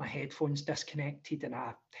my headphones disconnected and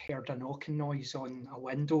I heard a knocking noise on a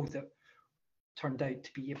window that turned out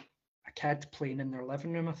to be a kid playing in their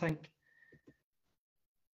living room, I think.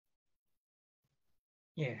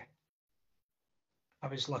 Yeah. I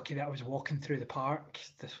was lucky that I was walking through the park,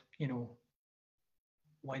 you know,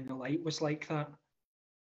 when the light was like that.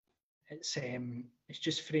 It's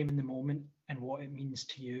just framing the moment and what it means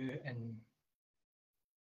to you, and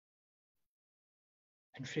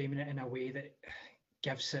framing it in a way that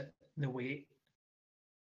gives it the weight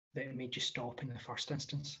that it made you stop in the first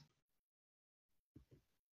instance.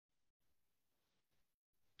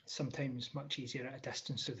 Sometimes much easier at a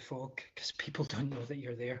distance of the fog because people don't know that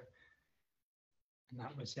you're there. And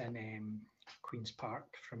that was in Queen's Park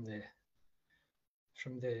from the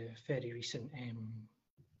very recent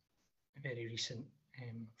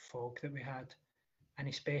fog that we had. And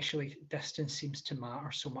especially distance seems to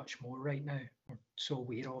matter so much more right now. We're so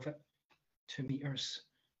aware of it. 2 meters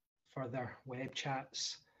further, web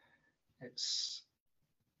chats. It's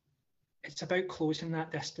about closing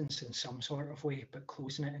that distance in some sort of way, but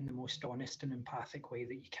closing it in the most honest and empathic way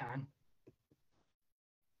that you can.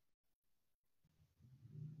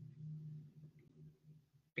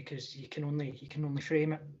 Because you can only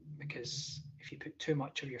frame it, because if you put too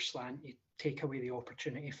much of your slant, you take away the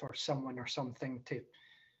opportunity for someone or something to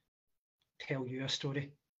tell you a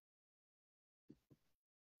story.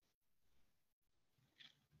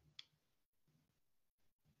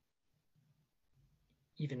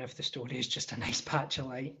 Even if the story is just a nice patch of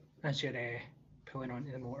light as you're pulling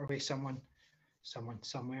onto the motorway, someone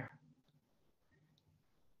somewhere.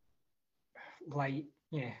 Light,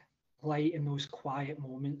 yeah, light in those quiet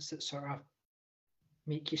moments that sort of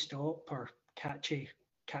make you stop or catch you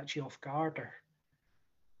off guard, or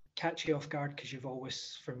catch you off guard because you've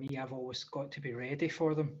always, for me, I've always got to be ready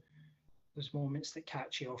for them. Those moments that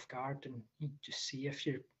catch you off guard, and you just see if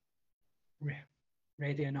you're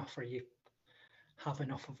ready enough, or you have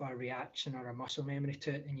enough of a reaction or a muscle memory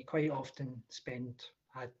to it. And you quite often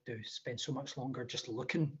I do spend so much longer just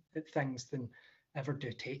looking at things than ever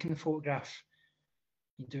do taking the photograph.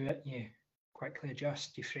 You do it, you quickly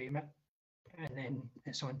adjust, you frame it, and then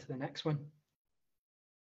it's on to the next one.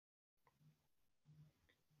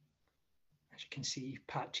 As you can see,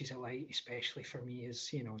 patches of light, especially for me,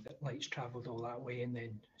 is, you know, that light's travelled all that way and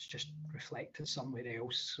then it's just reflected somewhere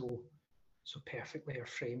else so perfectly, or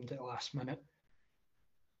framed at the last minute.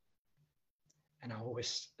 And I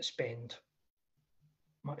always spend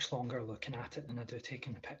much longer looking at it than I do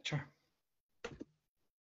taking the picture.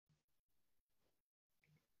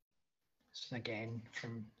 So again,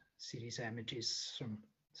 from series images, from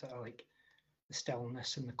sort of like the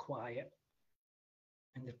stillness and the quiet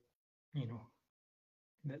and the, you know,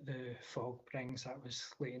 that the fog brings. That was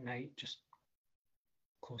late at night, just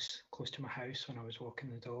close to my house when I was walking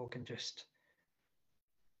the dog, and just,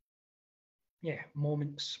 yeah,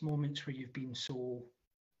 moments where you've been so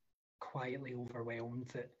quietly overwhelmed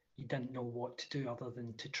that you didn't know what to do other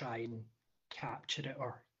than to try and capture it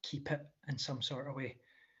or keep it in some sort of way.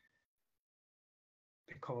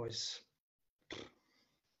 Because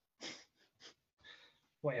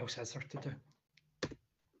what else is there to do?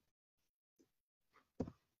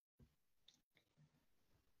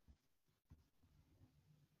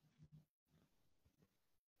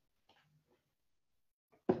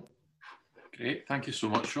 Great, thank you so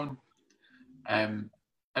much, Shaun.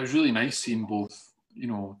 It was really nice seeing both, you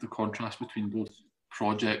know, the contrast between both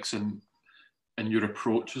projects and your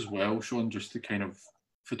approach as well, Shaun, just to kind of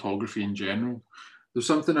photography in general. There's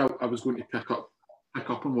something I was going to pick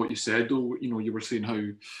up on what you said, though. You know, you were saying how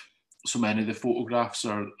so many of the photographs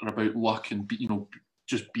are about luck and, you know,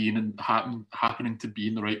 just being and happening to be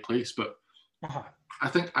in the right place. But I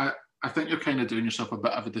think you're kind of doing yourself a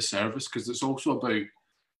bit of a disservice, because it's also about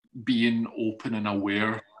being open and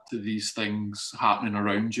aware to these things happening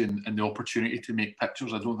around you and the opportunity to make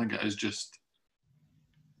pictures. I don't think it is just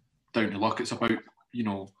down to luck. It's about, you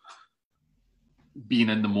know, being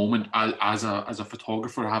in the moment as a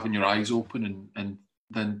photographer, having your eyes open, and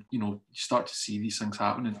then, you know, you start to see these things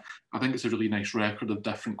happen. And I think it's a really nice record of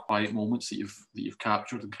different quiet moments that you've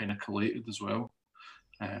captured and kind of collated as well.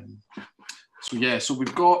 So yeah, so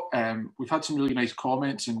we've had some really nice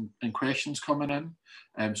comments and questions coming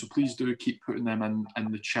in. So please do keep putting them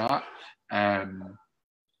in the chat. I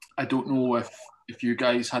don't know if you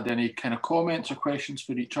guys had any kind of comments or questions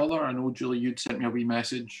for each other. I know, Julie, you'd sent me a wee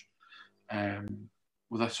message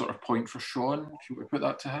with a sort of point for Shaun, if you would put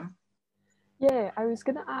that to him. Yeah, I was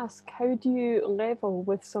going to ask, how do you level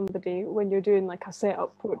with somebody when you're doing like a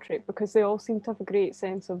setup portrait? Because they all seem to have a great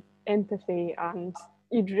sense of empathy, and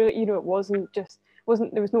you'd really, you know, there was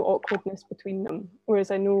no awkwardness between them.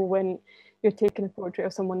 Whereas I know when you're taking a portrait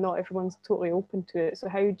of someone, not everyone's totally open to it. So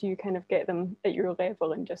how do you kind of get them at your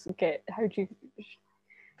level and just how do you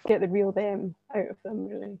get the real them out of them,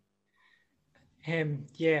 really?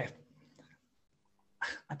 Yeah,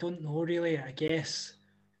 I don't know really. I guess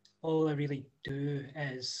all I really do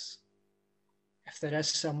is, if there is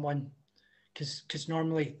someone, because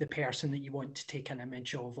normally the person that you want to take an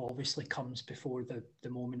image of obviously comes before the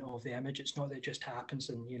moment of the image. It's not that it just happens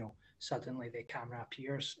and, you know, suddenly the camera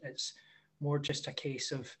appears. It's more just a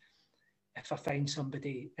case of, if I find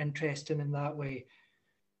somebody interesting in that way,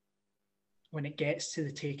 when it gets to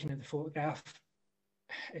the taking of the photograph,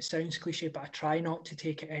 it sounds cliche, but I try not to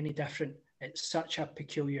take it any different. It's such a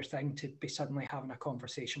peculiar thing to be suddenly having a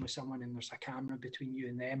conversation with someone and there's a camera between you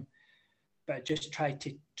and them. But I just try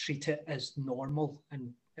to treat it as normal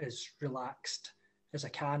and as relaxed as I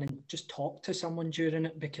can, and just talk to someone during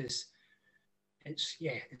it, because it's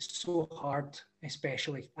so hard.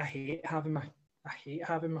 Especially, I hate having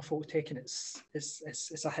my photo taken. It's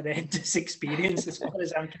a horrendous experience as far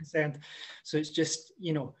as I'm concerned. So it's just,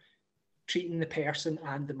 you know, treating the person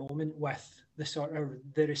and the moment with the sort of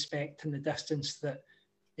the respect and the distance that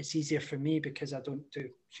it's easier for me, because I don't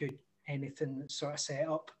do anything that's sort of set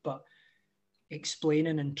up, but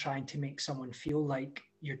explaining and trying to make someone feel like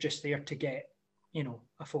you're just there to get, you know,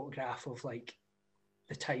 a photograph of like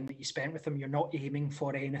the time that you spent with them. You're not aiming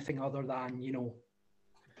for anything other than, you know,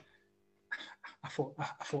 a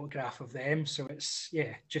photograph of them. So it's,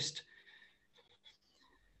 yeah, just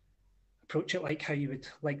approach it like how you would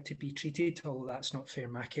like to be treated, although that's not fair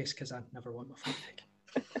in my case, because I never want my photo taken.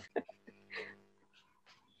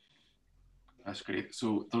 That's great.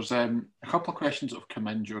 So there's a couple of questions that have come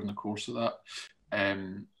in during the course of that.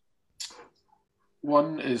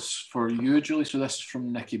 One is for you, Julie. So this is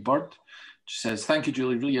from Nikki Bird. She says, "Thank you,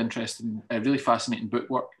 Julie. Really interesting, really fascinating book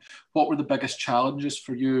work. What were the biggest challenges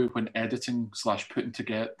for you when editing /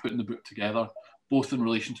 putting the book together, both in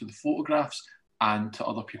relation to the photographs and to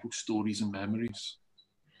other people's stories and memories?"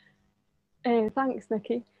 Thanks,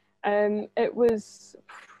 Nikki. It was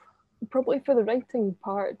probably, for the writing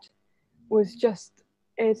part, was just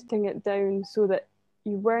editing it down so that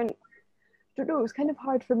you weren't, I don't know, it was kind of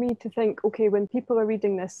hard for me to think, okay, when people are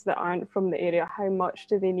reading this that aren't from the area, how much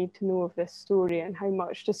do they need to know of this story, and how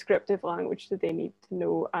much descriptive language do they need to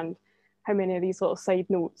know, and how many of these little side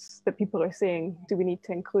notes that people are saying do we need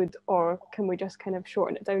to include, or can we just kind of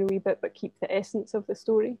shorten it down a wee bit but keep the essence of the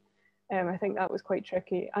story? I think that was quite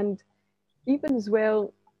tricky. And even as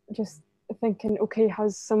well, just thinking, okay,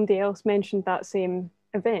 has somebody else mentioned that same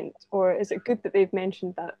event, or is it good that they've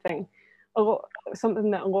mentioned that thing?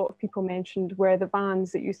 Something that a lot of people mentioned were the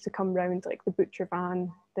vans that used to come round, like the butcher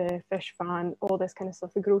van, the fish van, all this kind of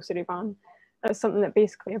stuff, the grocery van. That's something that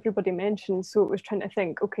basically everybody mentioned. So it was trying to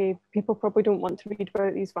think, okay, people probably don't want to read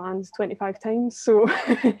about these vans 25 times. So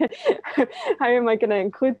how am I going to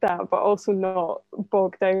include that, but also not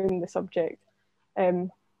bog down the subject?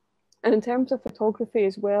 And in terms of photography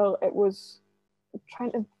as well, it was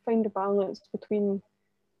trying to find a balance between,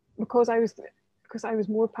 because I was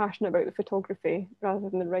more passionate about the photography rather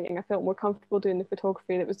than the writing. I felt more comfortable doing the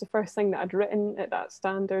photography. That was the first thing that I'd written at that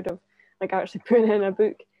standard of like actually putting in a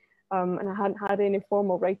book. And I hadn't had any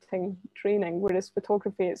formal writing training, whereas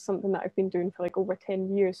photography is something that I've been doing for like over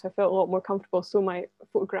 10 years. So I felt a lot more comfortable. So my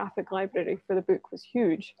photographic library for the book was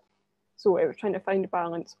huge. So I was trying to find a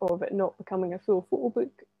balance of it not becoming a full photo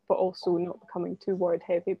book, but also not becoming too word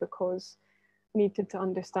heavy, because I needed to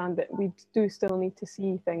understand that we do still need to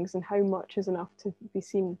see things, and how much is enough to be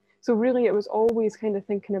seen. So really it was always kind of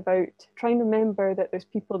thinking about trying to remember that there's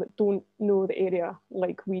people that don't know the area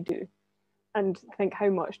like we do, and think how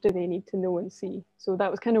much do they need to know and see. So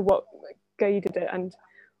that was kind of what guided it, and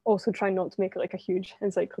also trying not to make it like a huge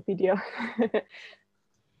encyclopedia. I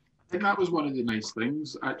think that was one of the nice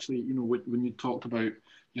things, actually, you know, when you talked about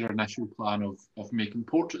your initial plan of making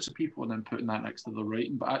portraits of people and then putting that next to the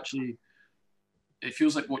writing, but actually it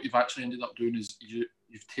feels like what you've actually ended up doing is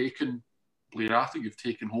you've taken Blair Atholl, you've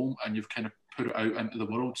taken home, and you've kind of put it out into the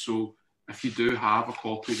world. So if you do have a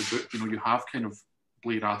copy of the book, you know, you have kind of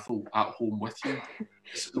Blair Atholl at home with you.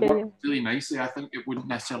 It worked really nicely. I think it wouldn't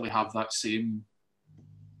necessarily have that same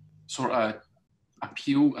sort of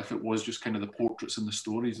appeal if it was just kind of the portraits and the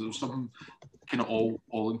stories. There was something kind of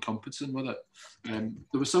all encompassing with it.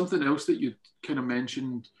 There was something else that you kind of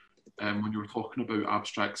mentioned when you were talking about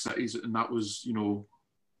abstract cities, and that was, you know,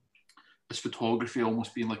 this photography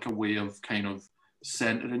almost being like a way of kind of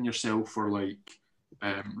centering yourself, or like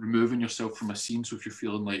removing yourself from a scene. So if you're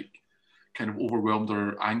feeling like kind of overwhelmed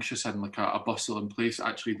or anxious in like a bustling place,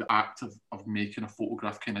 actually the act of making a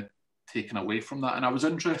photograph kind of taken away from that. And I was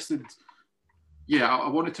interested, I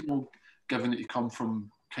wanted to know, given that you come from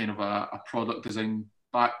kind of a product design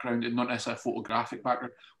background and not necessarily a photographic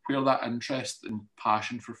background, where that interest and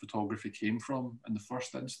passion for photography came from in the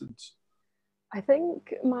first instance. I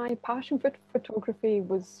think my passion for photography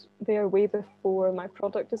was there way before my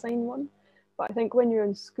product design one. But I think when you're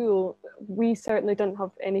in school, we certainly didn't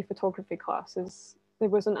have any photography classes. There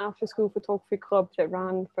was an after-school photography club that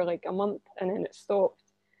ran for like a month and then it stopped.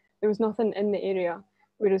 There was nothing in the area.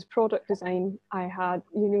 Whereas product design, I had,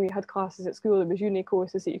 you know, you had classes at school, there was uni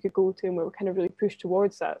courses that you could go to, and we were kind of really pushed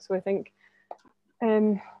towards that. So I think,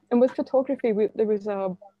 and with photography, there was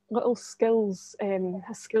a little skills,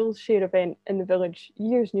 a skills share event in the village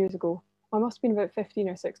years and years ago. I must have been about 15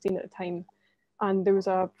 or 16 at the time. And there was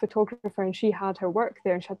a photographer, and she had her work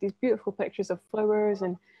there, and she had these beautiful pictures of flowers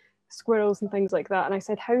and squirrels and things like that. And I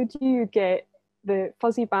said, how do you get the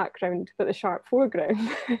fuzzy background but the sharp foreground?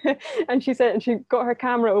 And she said, and she got her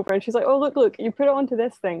camera over, and she's like, oh, look, you put it onto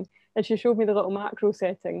this thing. And she showed me the little macro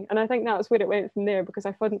setting. And I think that's where it went from there, because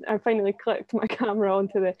I finally clicked my camera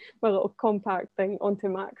onto my little compact thing onto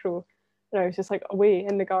macro. And I was just like away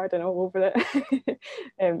in the garden all over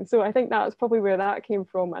it. So I think that's probably where that came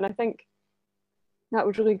from. And I think that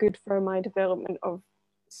was really good for my development of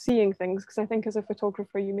seeing things, because I think as a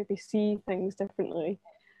photographer, you maybe see things differently.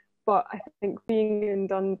 But I think being in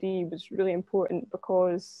Dundee was really important,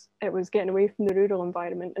 because it was getting away from the rural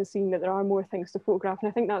environment and seeing that there are more things to photograph. And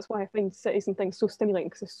I think that's why I find cities and things so stimulating,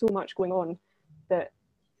 because there's so much going on that,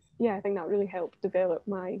 yeah, I think that really helped develop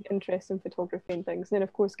my interest in photography and things. And then,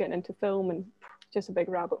 of course, getting into film, and just a big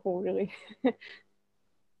rabbit hole, really.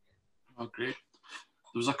 Oh, great.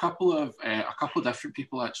 There was a couple of different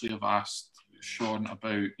people actually have asked Shaun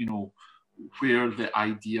about, you know, where the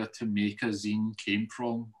idea to make a zine came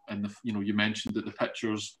from, and you know, you mentioned that the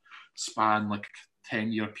pictures span like a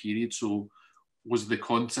 10-year period. So, was the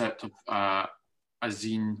concept of a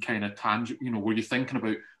zine kind of tangible? You know, were you thinking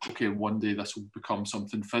about, okay, one day this will become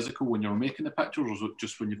something physical when you're making the pictures, or was it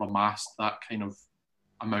just when you've amassed that kind of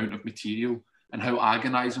amount of material? And how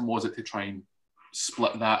agonising was it to try and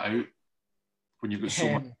split that out when you've got so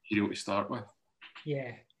much material to start with?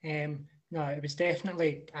 Yeah, no, it was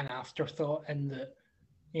definitely an afterthought, in that,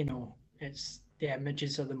 you know, it's the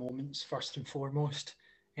images of the moments first and foremost.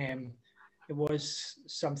 It was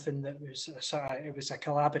something that was it was a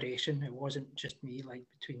collaboration. It wasn't just me, like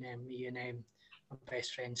between me and my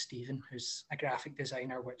best friend Stephen, who's a graphic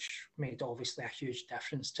designer, which made obviously a huge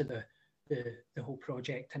difference to the whole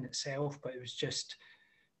project in itself. But it was just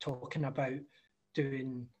talking about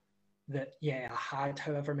doing that. Yeah, I had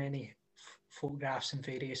however many photographs and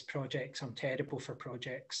various projects. I'm terrible for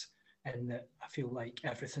projects, and that I feel like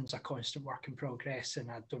everything's a constant work in progress,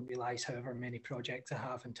 and I don't realise however many projects I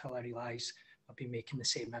have until I realise I've been making the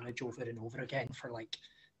same image over and over again for like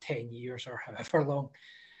 10 years or however long.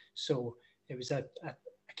 So it was a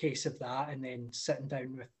case of that, and then sitting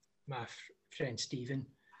down with my friend Stephen,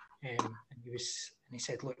 and he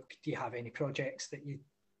said, look, do you have any projects that you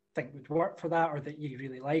think would work for that, or that you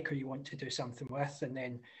really like, or you want to do something with? And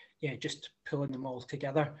then, yeah, just pulling them all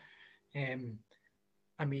together.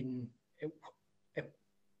 I mean, it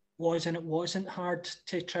wasn't hard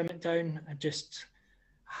to trim it down, and just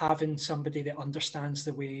having somebody that understands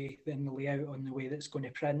the way and the layout on the way that's going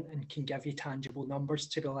to print, and can give you tangible numbers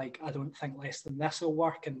to be like, I don't think less than this will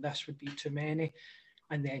work, and this would be too many,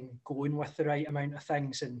 and then going with the right amount of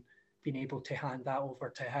things, and being able to hand that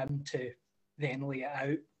over to him to then lay it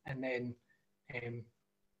out, and then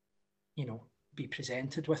you know, be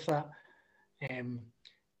presented with that.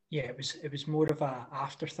 Yeah, it was more of a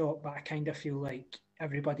afterthought, but I kind of feel like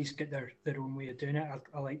everybody's got their own way of doing it.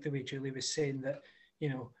 I like the way Julie was saying that, you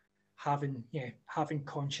know, having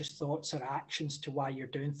conscious thoughts or actions to why you're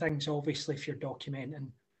doing things. Obviously, if you're documenting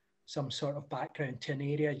some sort of background to an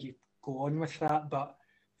area, you go on with that. But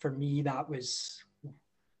for me, the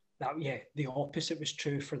opposite was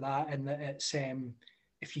true for that, and that it's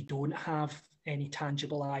if you don't have any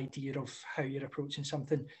tangible idea of how you're approaching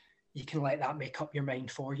something, you can let that make up your mind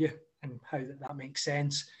for you, and how that makes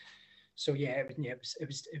sense. So yeah, it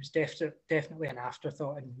was definitely an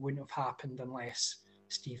afterthought, and wouldn't have happened unless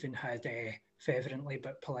Stephen had fervently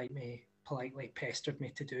but politely pestered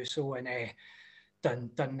me to do so, and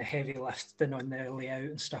done the heavy lifting on the layout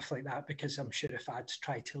and stuff like that. Because I'm sure if I'd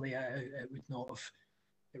tried to lay it out, it would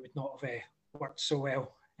not have worked so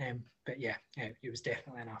well. But yeah, it was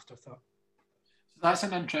definitely an afterthought. That's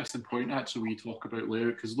an interesting point, actually, we talk about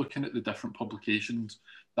layout, because looking at the different publications,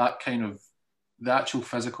 that kind of the actual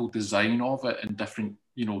physical design of it and different,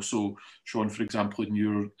 you know, so Shaun, for example, in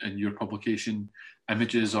your publication,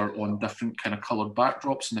 images are on different kind of coloured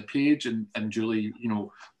backdrops in the page, and Julie, you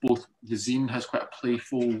know, both the zine has quite a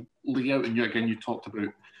playful layout, and you talked about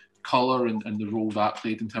colour and the role that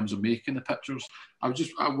played in terms of making the pictures.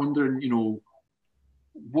 I'm wondering, you know,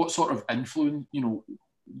 what sort of influence, you know,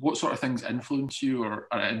 what sort of things influence you or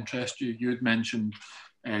interest you? You had mentioned,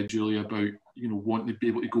 Julie, about, you know, wanting to be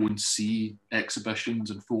able to go and see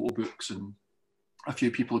exhibitions and photo books, and a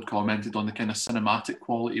few people had commented on the kind of cinematic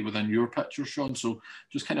quality within your pictures, Shaun. So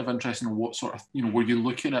just kind of interested in what sort of, you know, were you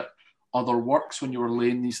looking at other works when you were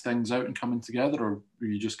laying these things out and coming together, or were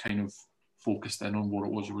you just kind of focused in on what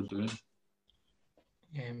it was you were doing?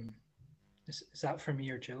 Is that for me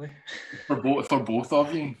or Julie? For both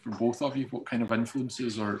of you, what kind of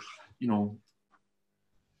influences, or you know?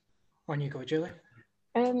 On you go, Julie.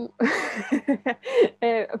 For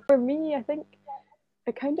me, I think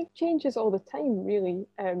it kind of changes all the time, really.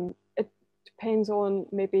 It depends on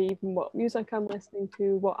maybe even what music I'm listening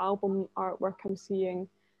to, what album artwork I'm seeing,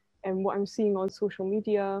 and what I'm seeing on social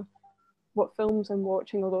media, what films I'm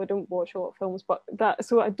watching, although I don't watch a lot of films,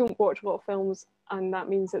 so I don't watch a lot of films, and that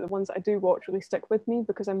means that the ones that I do watch really stick with me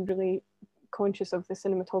because I'm really conscious of the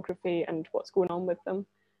cinematography and what's going on with them.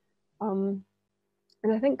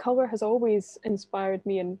 And I think colour has always inspired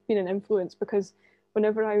me and been an influence, because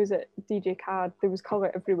whenever I was at DJ CAD, there was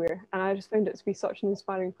colour everywhere, and I just found it to be such an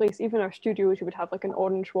inspiring place. Even our studios, you would have like an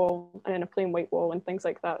orange wall and then a plain white wall and things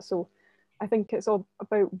like that. So I think it's all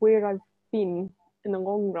about where I've been in the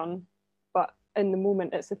long run, but in the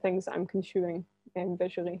moment, it's the things that I'm consuming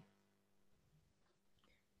visually.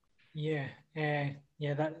 Yeah,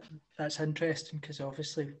 that's interesting, because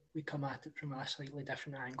obviously we come at it from a slightly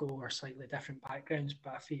different angle or slightly different backgrounds,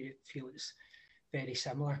 but I feel it's very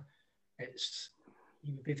similar.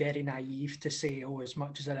 You would be very naive to say, oh, as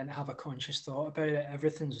much as I didn't have a conscious thought about it,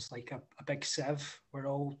 everything's like a big sieve. We're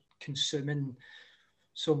all consuming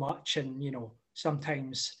so much, and you know,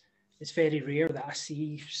 sometimes it's very rare that I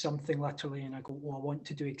see something literally and I go, oh, I want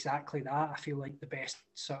to do exactly that. I feel like the best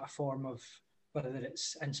sort of form of, whether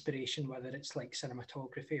it's inspiration, whether it's like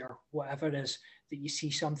cinematography or whatever it is, that you see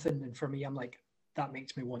something, and for me, I'm like, that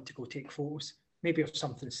makes me want to go take photos, maybe of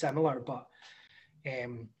something similar, but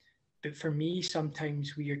for me,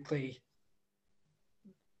 sometimes weirdly,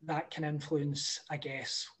 that can influence, I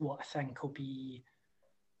guess, what I think will be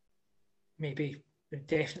maybe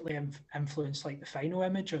definitely influence like the final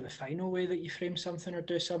image or the final way that you frame something or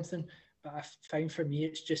do something. But I find for me,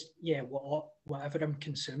 it's just, yeah, whatever I'm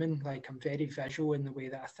consuming, like I'm very visual in the way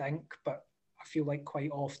that I think, but I feel like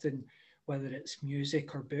quite often, whether it's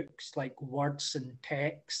music or books, like words and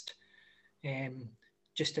text,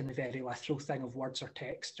 just in the very literal thing of words or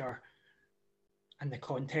text, or in the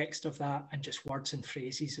context of that, and just words and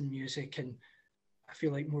phrases and music. And I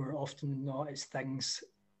feel like more often than not, it's things,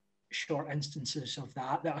 short instances of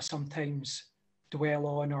that I sometimes dwell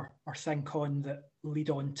on or think on, that lead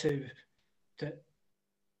on to that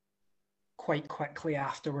quite quickly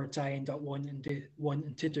afterwards I end up wanting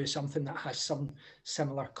to do something that has some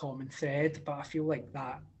similar common thread. But I feel like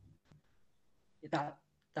that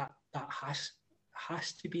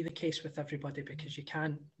has to be the case with everybody, because you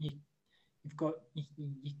can't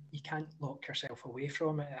lock yourself away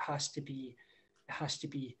from it. It has to be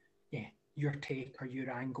yeah, your take or your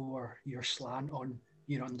angle or your slant on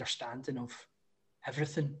your understanding of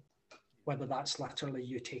everything, whether that's literally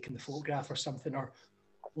you taking the photograph or something, or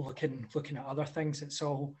looking at other things. It's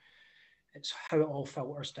how it all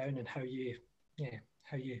filters down, and how you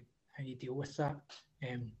deal with that.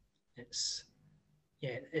 It's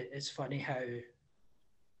funny how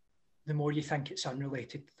the more you think it's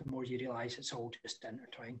unrelated, the more you realise it's all just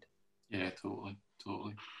intertwined. Yeah, totally.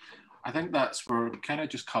 I think that's, we're kind of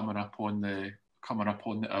just coming up on the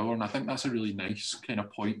hour, and I think that's a really nice kind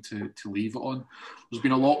of point to leave it on. There's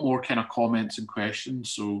been a lot more kind of comments and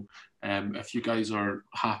questions, so if you guys are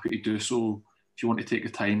happy to do so, if you want to take the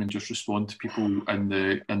time and just respond to people in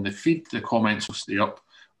the feed, the comments will stay up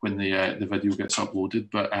when the video gets uploaded.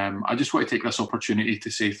 But I just want to take this opportunity to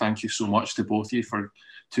say thank you so much to both of you for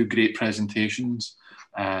two great presentations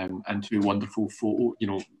and two wonderful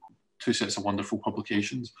two sets of wonderful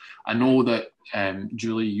publications. I know that,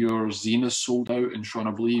 Julie, your zine is sold out, and Shaun,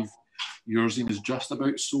 I believe your zine is just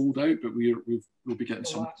about sold out, but we'll be getting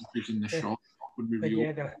some copies in the shop when we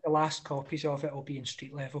reopen. Yeah, the last copies of it will be in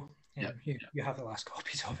street level. You have the last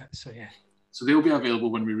copies of it, so yeah. So they'll be available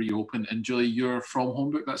when we reopen. And Julie, your From Home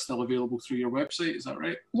book, that's still available through your website, is that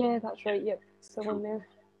right? Yeah, that's right, yep, still on there.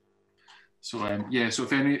 So so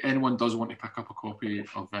if anyone does want to pick up a copy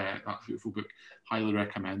of that beautiful book, highly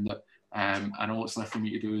recommend it. And all that's left for me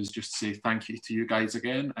to do is just say thank you to you guys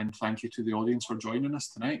again, and thank you to the audience for joining us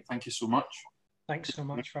tonight. Thank you so much. Thanks so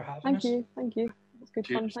much for having us. Thank you. It's good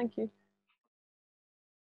fun. Thank you.